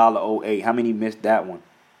 That was $1.08. How many missed that one?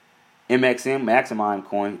 MXM, Maximind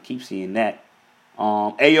coin, keep seeing that.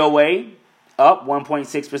 AOA up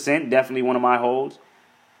 1.6%, definitely one of my holds.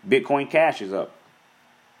 Bitcoin Cash is up.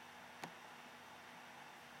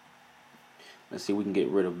 Let's see if we can get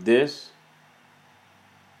rid of this.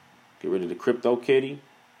 Get rid of the Crypto Kitty.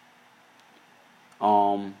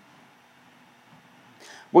 We're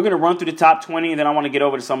gonna run through the top 20, and then I want to get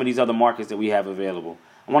over to some of these other markets that we have available.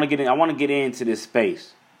 I want to get into this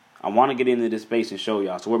space. I want to get into this space and show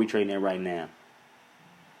y'all. So where we trading at right now?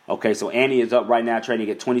 Okay, so Annie is up right now, trading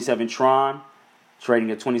at 27 Tron.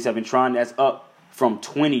 Trading at 27 Tron. That's up from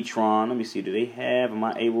 20 Tron. Let me see. Do they have? Am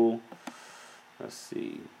I able? Let's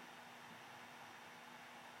see.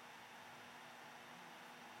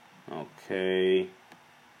 Okay.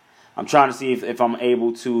 I'm trying to see if I'm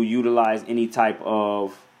able to utilize any type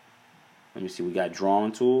of. Let me see. We got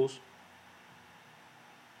drawing tools.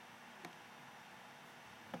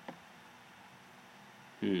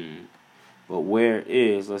 But where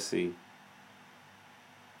is, let's see.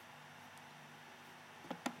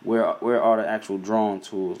 Where are the actual drawing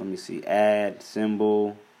tools? Let me see. Add,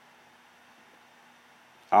 symbol,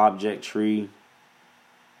 object tree.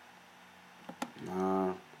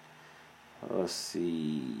 Let's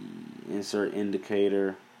see. Insert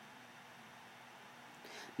indicator.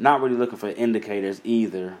 Not really looking for indicators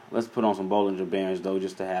either. Let's put on some Bollinger Bands though,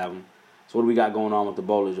 just to have them. So what do we got going on with the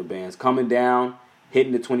Bollinger Bands? Coming down.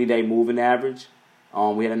 Hitting the 20-day moving average.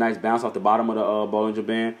 We had a nice bounce off the bottom of the Bollinger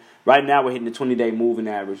Band. Right now, we're hitting the 20-day moving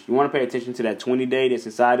average. You want to pay attention to that 20-day that's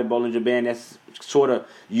inside the Bollinger Band. That's sort of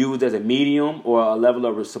used as a medium or a level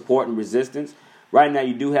of support and resistance. Right now,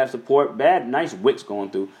 you do have support. Nice wicks going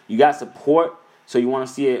through. You got support, so you want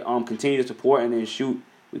to see it continue to support and then shoot.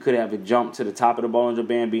 We could have it jump to the top of the Bollinger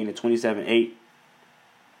Band, being at 27.8.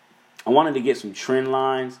 I wanted to get some trend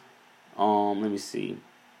lines. Let me see.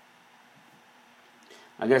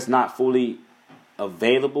 I guess not fully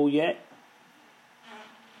available yet.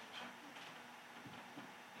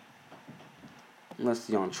 Let's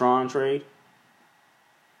see on Tron trade.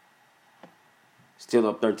 Still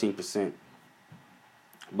up 13%.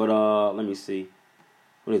 But let me see.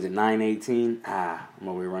 What is it? 9:18. I'm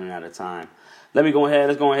over here running out of time. Let's go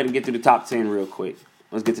ahead and get to the top 10 real quick.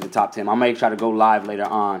 Let's get to the top 10. I may try to go live later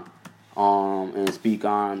on, and speak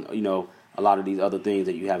on a lot of these other things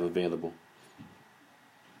that you have available.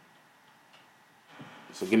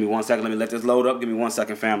 So give me 1 second. Let me let this load up. Give me 1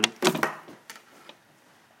 second, family.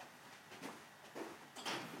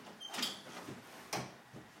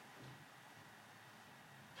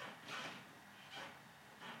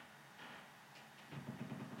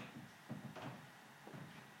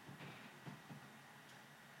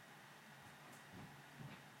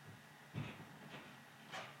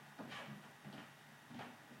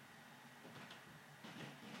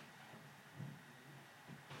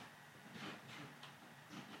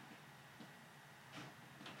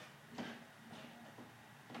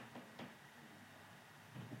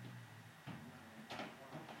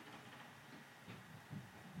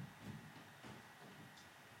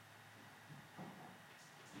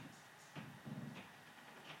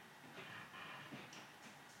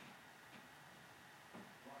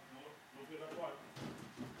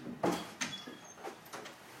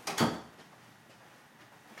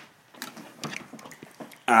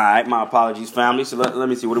 All right, my apologies, family. So let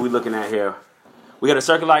me see. What are we looking at here? We got a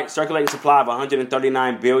circulating supply of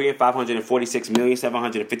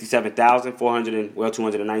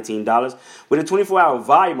 139,546,757,219 dollars, with a 24-hour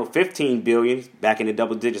volume of 15 billion, back in the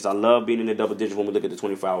double digits. I love being in the double digits when we look at the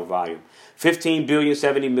 24-hour volume.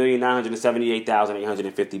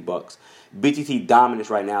 15,070,978,850 bucks. BTC dominance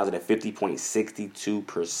right now is at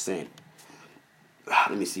 50.62%.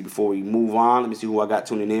 Let me see before we move on. Let me see who I got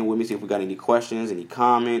tuning in with me. See if we got any questions, any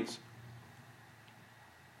comments.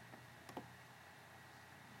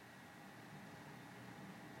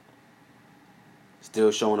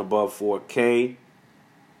 Still showing above 4K.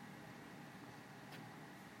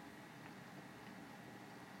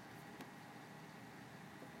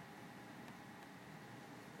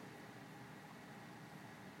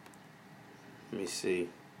 Let me see.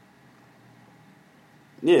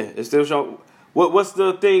 Yeah, it's still showing. What's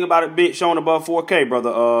the thing about it showing above 4K,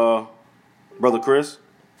 brother Chris?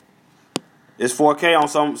 It's 4K on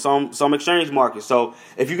some exchange markets. So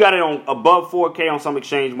if you got it on above 4K on some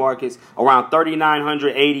exchange markets, around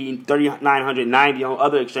 3,980, 3,990 on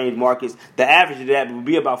other exchange markets, the average of that would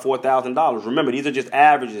be about $4,000. Remember, these are just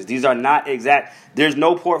averages. These are not exact. There's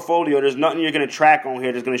no portfolio. There's nothing you're going to track on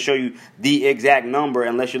here that's going to show you the exact number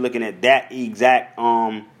unless you're looking at that exact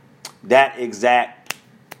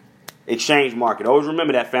exchange market. Always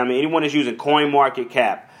remember that, family. Anyone that's using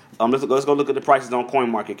CoinMarketCap, let's go look at the prices on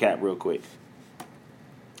CoinMarketCap real quick.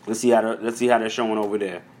 Let's see how they're showing over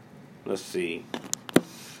there. Let's see.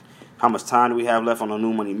 How much time do we have left on the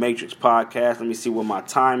New Money Matrix podcast? Let me see what my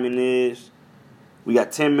timing is. We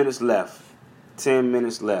got 10 minutes left. 10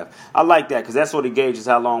 minutes left. I like that because that sort of gauges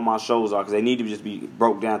how long my shows are because they need to just be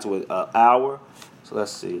broke down to an hour. So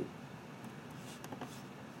let's see.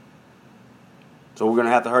 So we're going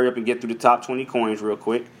to have to hurry up and get through the top 20 coins real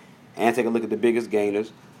quick and take a look at the biggest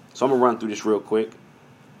gainers. So I'm going to run through this real quick.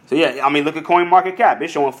 So, yeah, I mean, look at CoinMarketCap.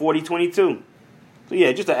 It's showing 40.22. So,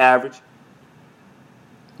 yeah, just an average.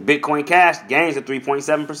 Bitcoin Cash gains of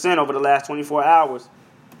 3.7% over the last 24 hours.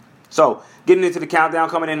 So, getting into the countdown,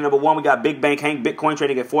 coming in at number 1, we got Big Bank Hank Bitcoin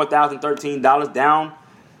trading at $4,013, down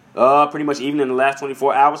pretty much even in the last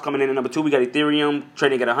 24 hours. Coming in at number 2, we got Ethereum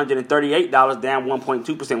trading at $138, down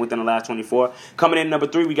 1.2% within the last 24. Coming in at number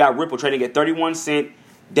 3, we got Ripple trading at 31 cents.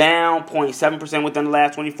 Down 0.7% within the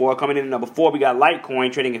last 24. Coming in at number 4, we got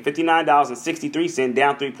Litecoin trading at $59.63,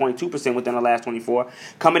 down 3.2% within the last 24.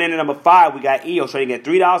 Coming in at number 5, we got EOS trading at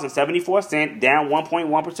 $3.74, down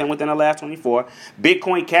 1.1% within the last 24.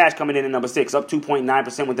 Bitcoin Cash coming in at number 6, up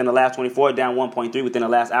 2.9% within the last 24, down 1.3% within the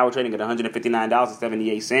last hour, trading at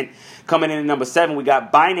 $159.78. Coming in at number 7, we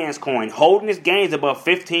got Binance Coin holding its gains above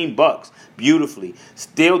 $15 beautifully.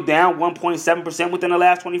 Still down 1.7% within the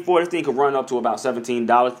last 24. This thing could run up to about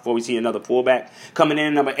 $17 before we see another pullback. Coming in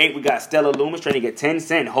at number 8, we got Stellar Lumens trading at 10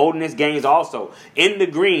 cents, holding its gains also in the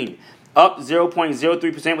green, up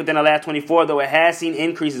 0.03% within the last 24, though it has seen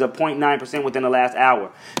increases of 0.9% within the last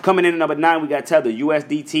hour. Coming in at number 9, we got Tether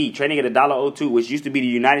USDT trading at $1.02, which used to be the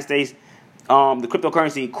United States, the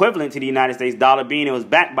cryptocurrency equivalent to the United States dollar, being it was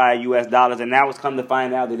backed by US dollars, and now it's come to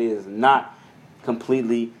find out that it is not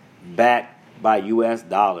completely backed by US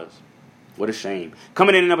dollars. What a shame.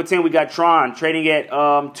 Coming in at number 10, we got Tron trading at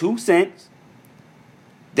 2 cents.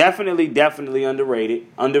 Definitely underrated,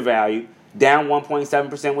 undervalued. Down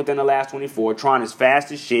 1.7% within the last 24. Tron is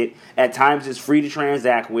fast as shit. At times it's free to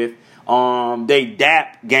transact with. They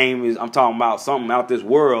DApp game is, I'm talking about something out this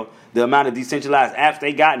world. The amount of decentralized apps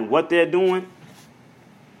they got and what they're doing.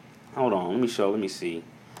 Hold on, let me see.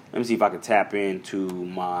 Let me see if I can tap into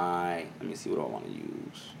my, let me see what I want to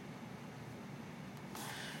use.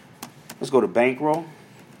 Let's go to Bankroll.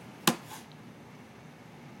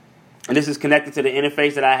 And this is connected to the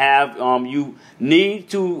interface that I have. You need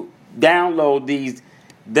to download these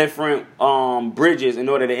different bridges in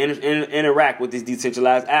order to interact with this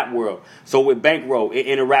decentralized app world. So with Bankroll, it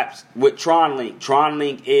interacts with TronLink.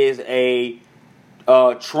 TronLink is a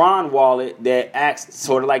Tron wallet that acts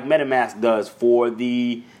sort of like MetaMask does for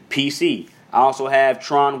the PC. I also have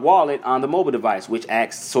Tron Wallet on the mobile device, which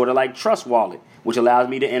acts sort of like Trust Wallet, which allows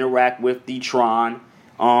me to interact with the Tron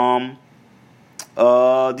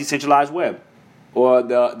decentralized web or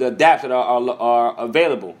the dApps that are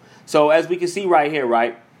available. So as we can see right here,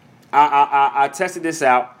 right, I tested this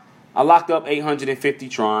out. I locked up 850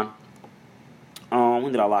 Tron.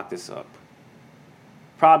 When did I lock this up?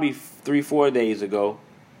 Probably 3-4 days ago.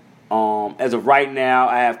 As of right now,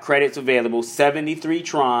 I have credits available, 73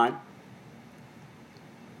 Tron.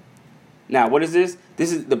 Now, what is this?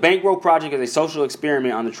 This is the Bankroll project is a social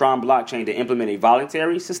experiment on the Tron blockchain to implement a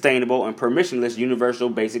voluntary, sustainable, and permissionless universal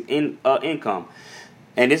basic income.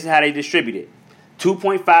 And this is how they distribute it.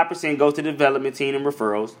 2.5% goes to the development team and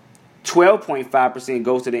referrals. 12.5%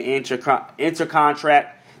 goes to the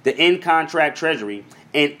in-contract treasury.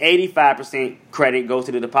 And 85% credit goes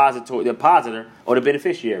to the depositor or the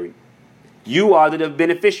beneficiary. You are the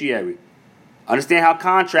beneficiary. Understand how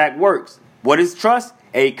contract works. What is trust?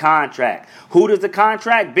 A contract. Who does the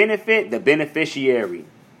contract benefit? The beneficiary.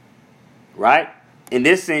 Right? In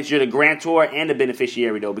this sense, you're the grantor and the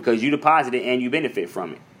beneficiary, though, because you deposit it and you benefit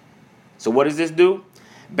from it. So what does this do?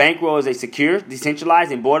 Bankroll is a secure,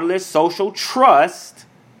 decentralized, and borderless social trust.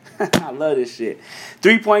 I love this shit.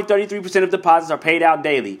 3.33% of deposits are paid out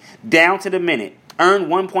daily, down to the minute. Earn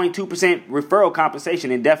 1.2% referral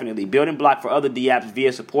compensation indefinitely. Building block for other dApps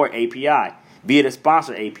via support API, via the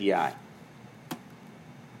sponsor API.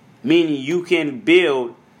 Meaning you can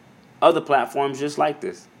build other platforms just like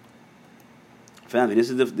this. Family,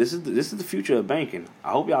 this is the future of banking.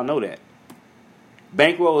 I hope y'all know that.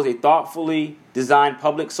 Bankroll is a thoughtfully designed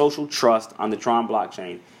public social trust on the Tron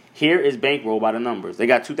blockchain. Here is Bankroll by the numbers. They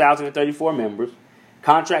got 2,034 members.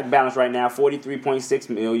 Contract balance right now, 43.6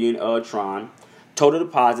 million Tron. Total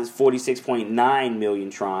deposits, 46.9 million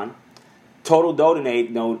Tron. Total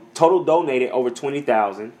donated over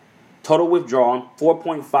 20,000. Total withdrawn,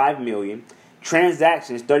 4.5 million.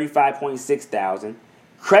 Transactions, 35.6 thousand.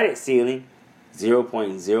 Credit ceiling,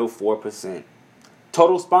 0.04%.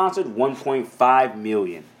 Total sponsored, 1.5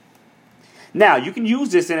 million. Now, you can use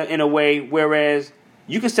this in a way whereas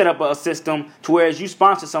you can set up a system to whereas you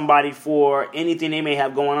sponsor somebody for anything they may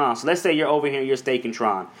have going on. So let's say you're over here and you're staking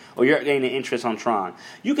Tron, or you're getting an interest on Tron.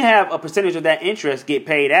 You can have a percentage of that interest get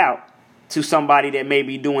paid out to somebody that may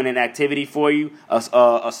be doing an activity for you,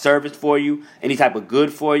 a service for you, any type of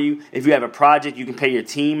good for you. If you have a project, you can pay your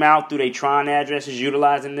team out through their Tron addresses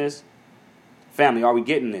utilizing this. Family, are we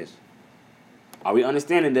getting this? Are we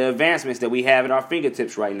understanding the advancements that we have at our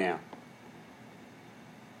fingertips right now?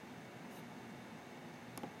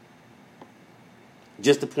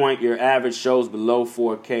 Just to point, your average shows below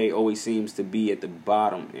 4K always seems to be at the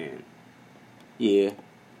bottom end. Yeah.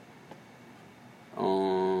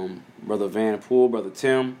 Brother Van Poole, Brother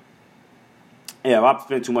Tim. Yeah, if I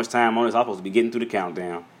spend too much time on this, I'm supposed to be getting through the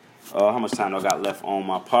countdown. How much time do I got left on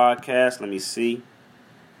my podcast? Let me see.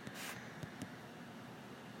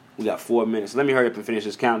 We got 4 minutes. Let me hurry up and finish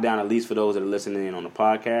this countdown, at least for those that are listening in on the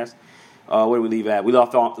podcast. Where do we leave at? We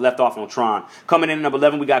left off on Tron. Coming in at number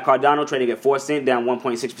 11, we got Cardano trading at 4 cents, down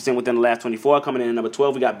 1.6% within the last 24. Coming in at number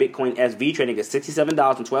 12, we got Bitcoin SV trading at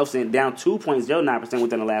 $67.12, down 2.09%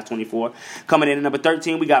 within the last 24. Coming in at number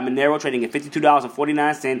 13, we got Monero trading at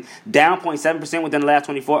 $52.49, down 0.7% within the last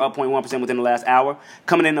 24, up 0.1% within the last hour.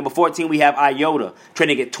 Coming in at number 14, we have IOTA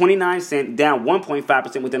trading at 29 cents, down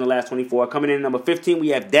 1.5% within the last 24. Coming in at number 15, we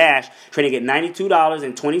have Dash trading at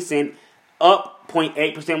 $92.20, up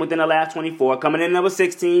 0.8% within the last 24. Coming in at number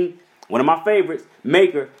 16, one of my favorites,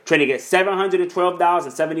 Maker, trading at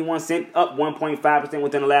 $712.71, up 1.5%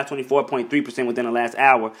 within the last 24, 0.3% within the last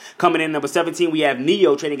hour. Coming in at number 17, we have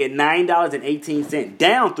Neo, trading at $9.18,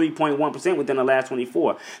 down 3.1% within the last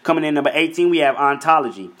 24. Coming in at number 18, we have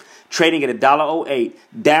Ontology, trading at $1.08,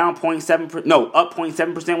 down up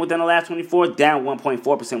 0.7% within the last 24, down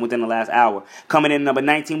 1.4% within the last hour. Coming in at number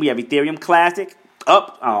 19, we have Ethereum Classic,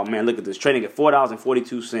 up, oh man, look at this, trading at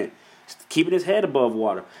 $4.42, keeping his head above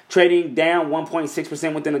water. Trading down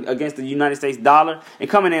 1.6% against the United States dollar. And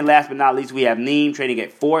coming in last but not least, we have Neem trading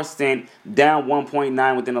at 4 cents, down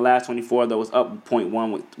 1.9 within the last 24, though it's up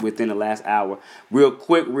 0.1 within the last hour. Real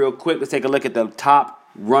quick, let's take a look at the top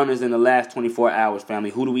runners in the last 24 hours,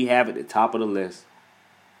 family. Who do we have at the top of the list?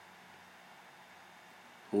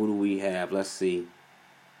 Who do we have? Let's see.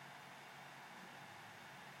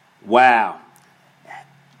 Wow.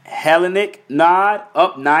 Hellenic Nod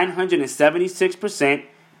up 976%.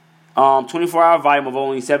 24-hour volume of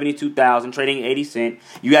only 72,000, trading 80 cents.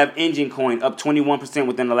 You have Engine Coin up 21%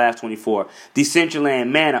 within the last 24.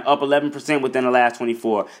 Decentraland Mana up 11% within the last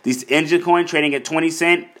 24. This Engine Coin trading at 20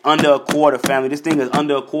 cents, under a quarter, family. This thing is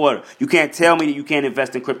under a quarter. You can't tell me that you can't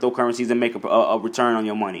invest in cryptocurrencies and make a return on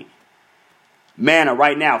your money. Mana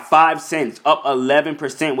right now 5 cents, up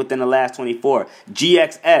 11% within the last 24.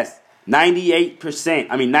 GXS 98 cents,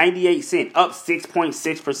 up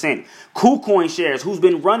 6.6%. KuCoin shares, who's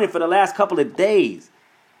been running for the last couple of days,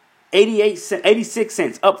 86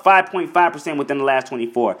 cents, up 5.5% within the last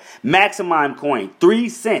 24. Maximum Coin, 3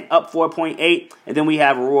 cents, up 4.8%. And then we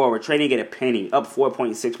have Aurora, trading at a penny, up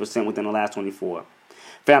 4.6% within the last 24.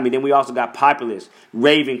 Family, then we also got Populous,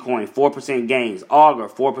 Raven Coin, 4% gains. Augur,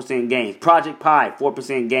 4% gains. Project Pi,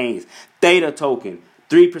 4% gains. Theta Token,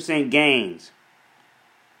 3% gains.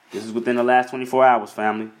 This is within the last 24 hours,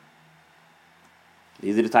 family.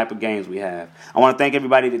 These are the type of games we have. I want to thank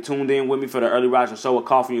everybody that tuned in with me for the Early Rising Show with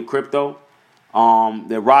Coffee and Crypto.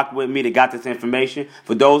 That rocked with me, that got this information.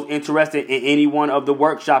 For those interested in any one of the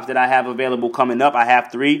workshops that I have available coming up, I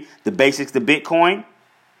have 3. The Basics to Bitcoin,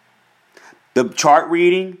 the chart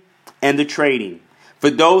reading, and the trading. For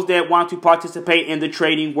those that want to participate in the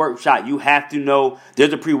trading workshop, you have to know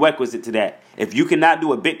there's a prerequisite to that. If you cannot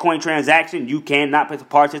do a Bitcoin transaction, you cannot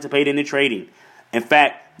participate in the trading. In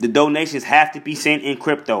fact, the donations have to be sent in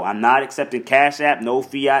crypto. I'm not accepting Cash App, no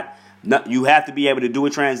fiat. No, you have to be able to do a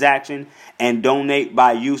transaction and donate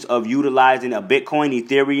by use of utilizing a Bitcoin,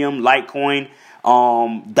 Ethereum, Litecoin,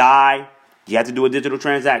 DAI. You have to do a digital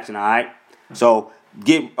transaction, all right? So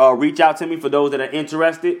reach out to me for those that are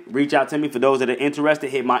interested. Hit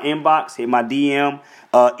my inbox, hit my DM,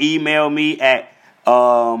 email me at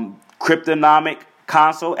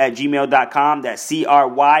cryptonomiconsole@gmail.com. That's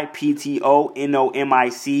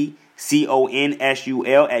CRYPTONOMIC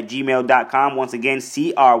CryptoNomic@gmail.com. Once again,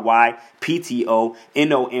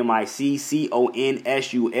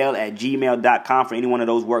 CryptoNomic@gmail.com for any one of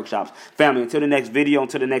those workshops. Family, until the next video,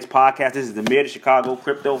 until the next podcast, this is the Amir, the Chicago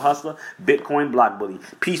Crypto Hustler, Bitcoin Block Bully.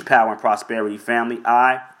 Peace, power, and prosperity, family.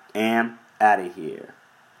 I am out of here.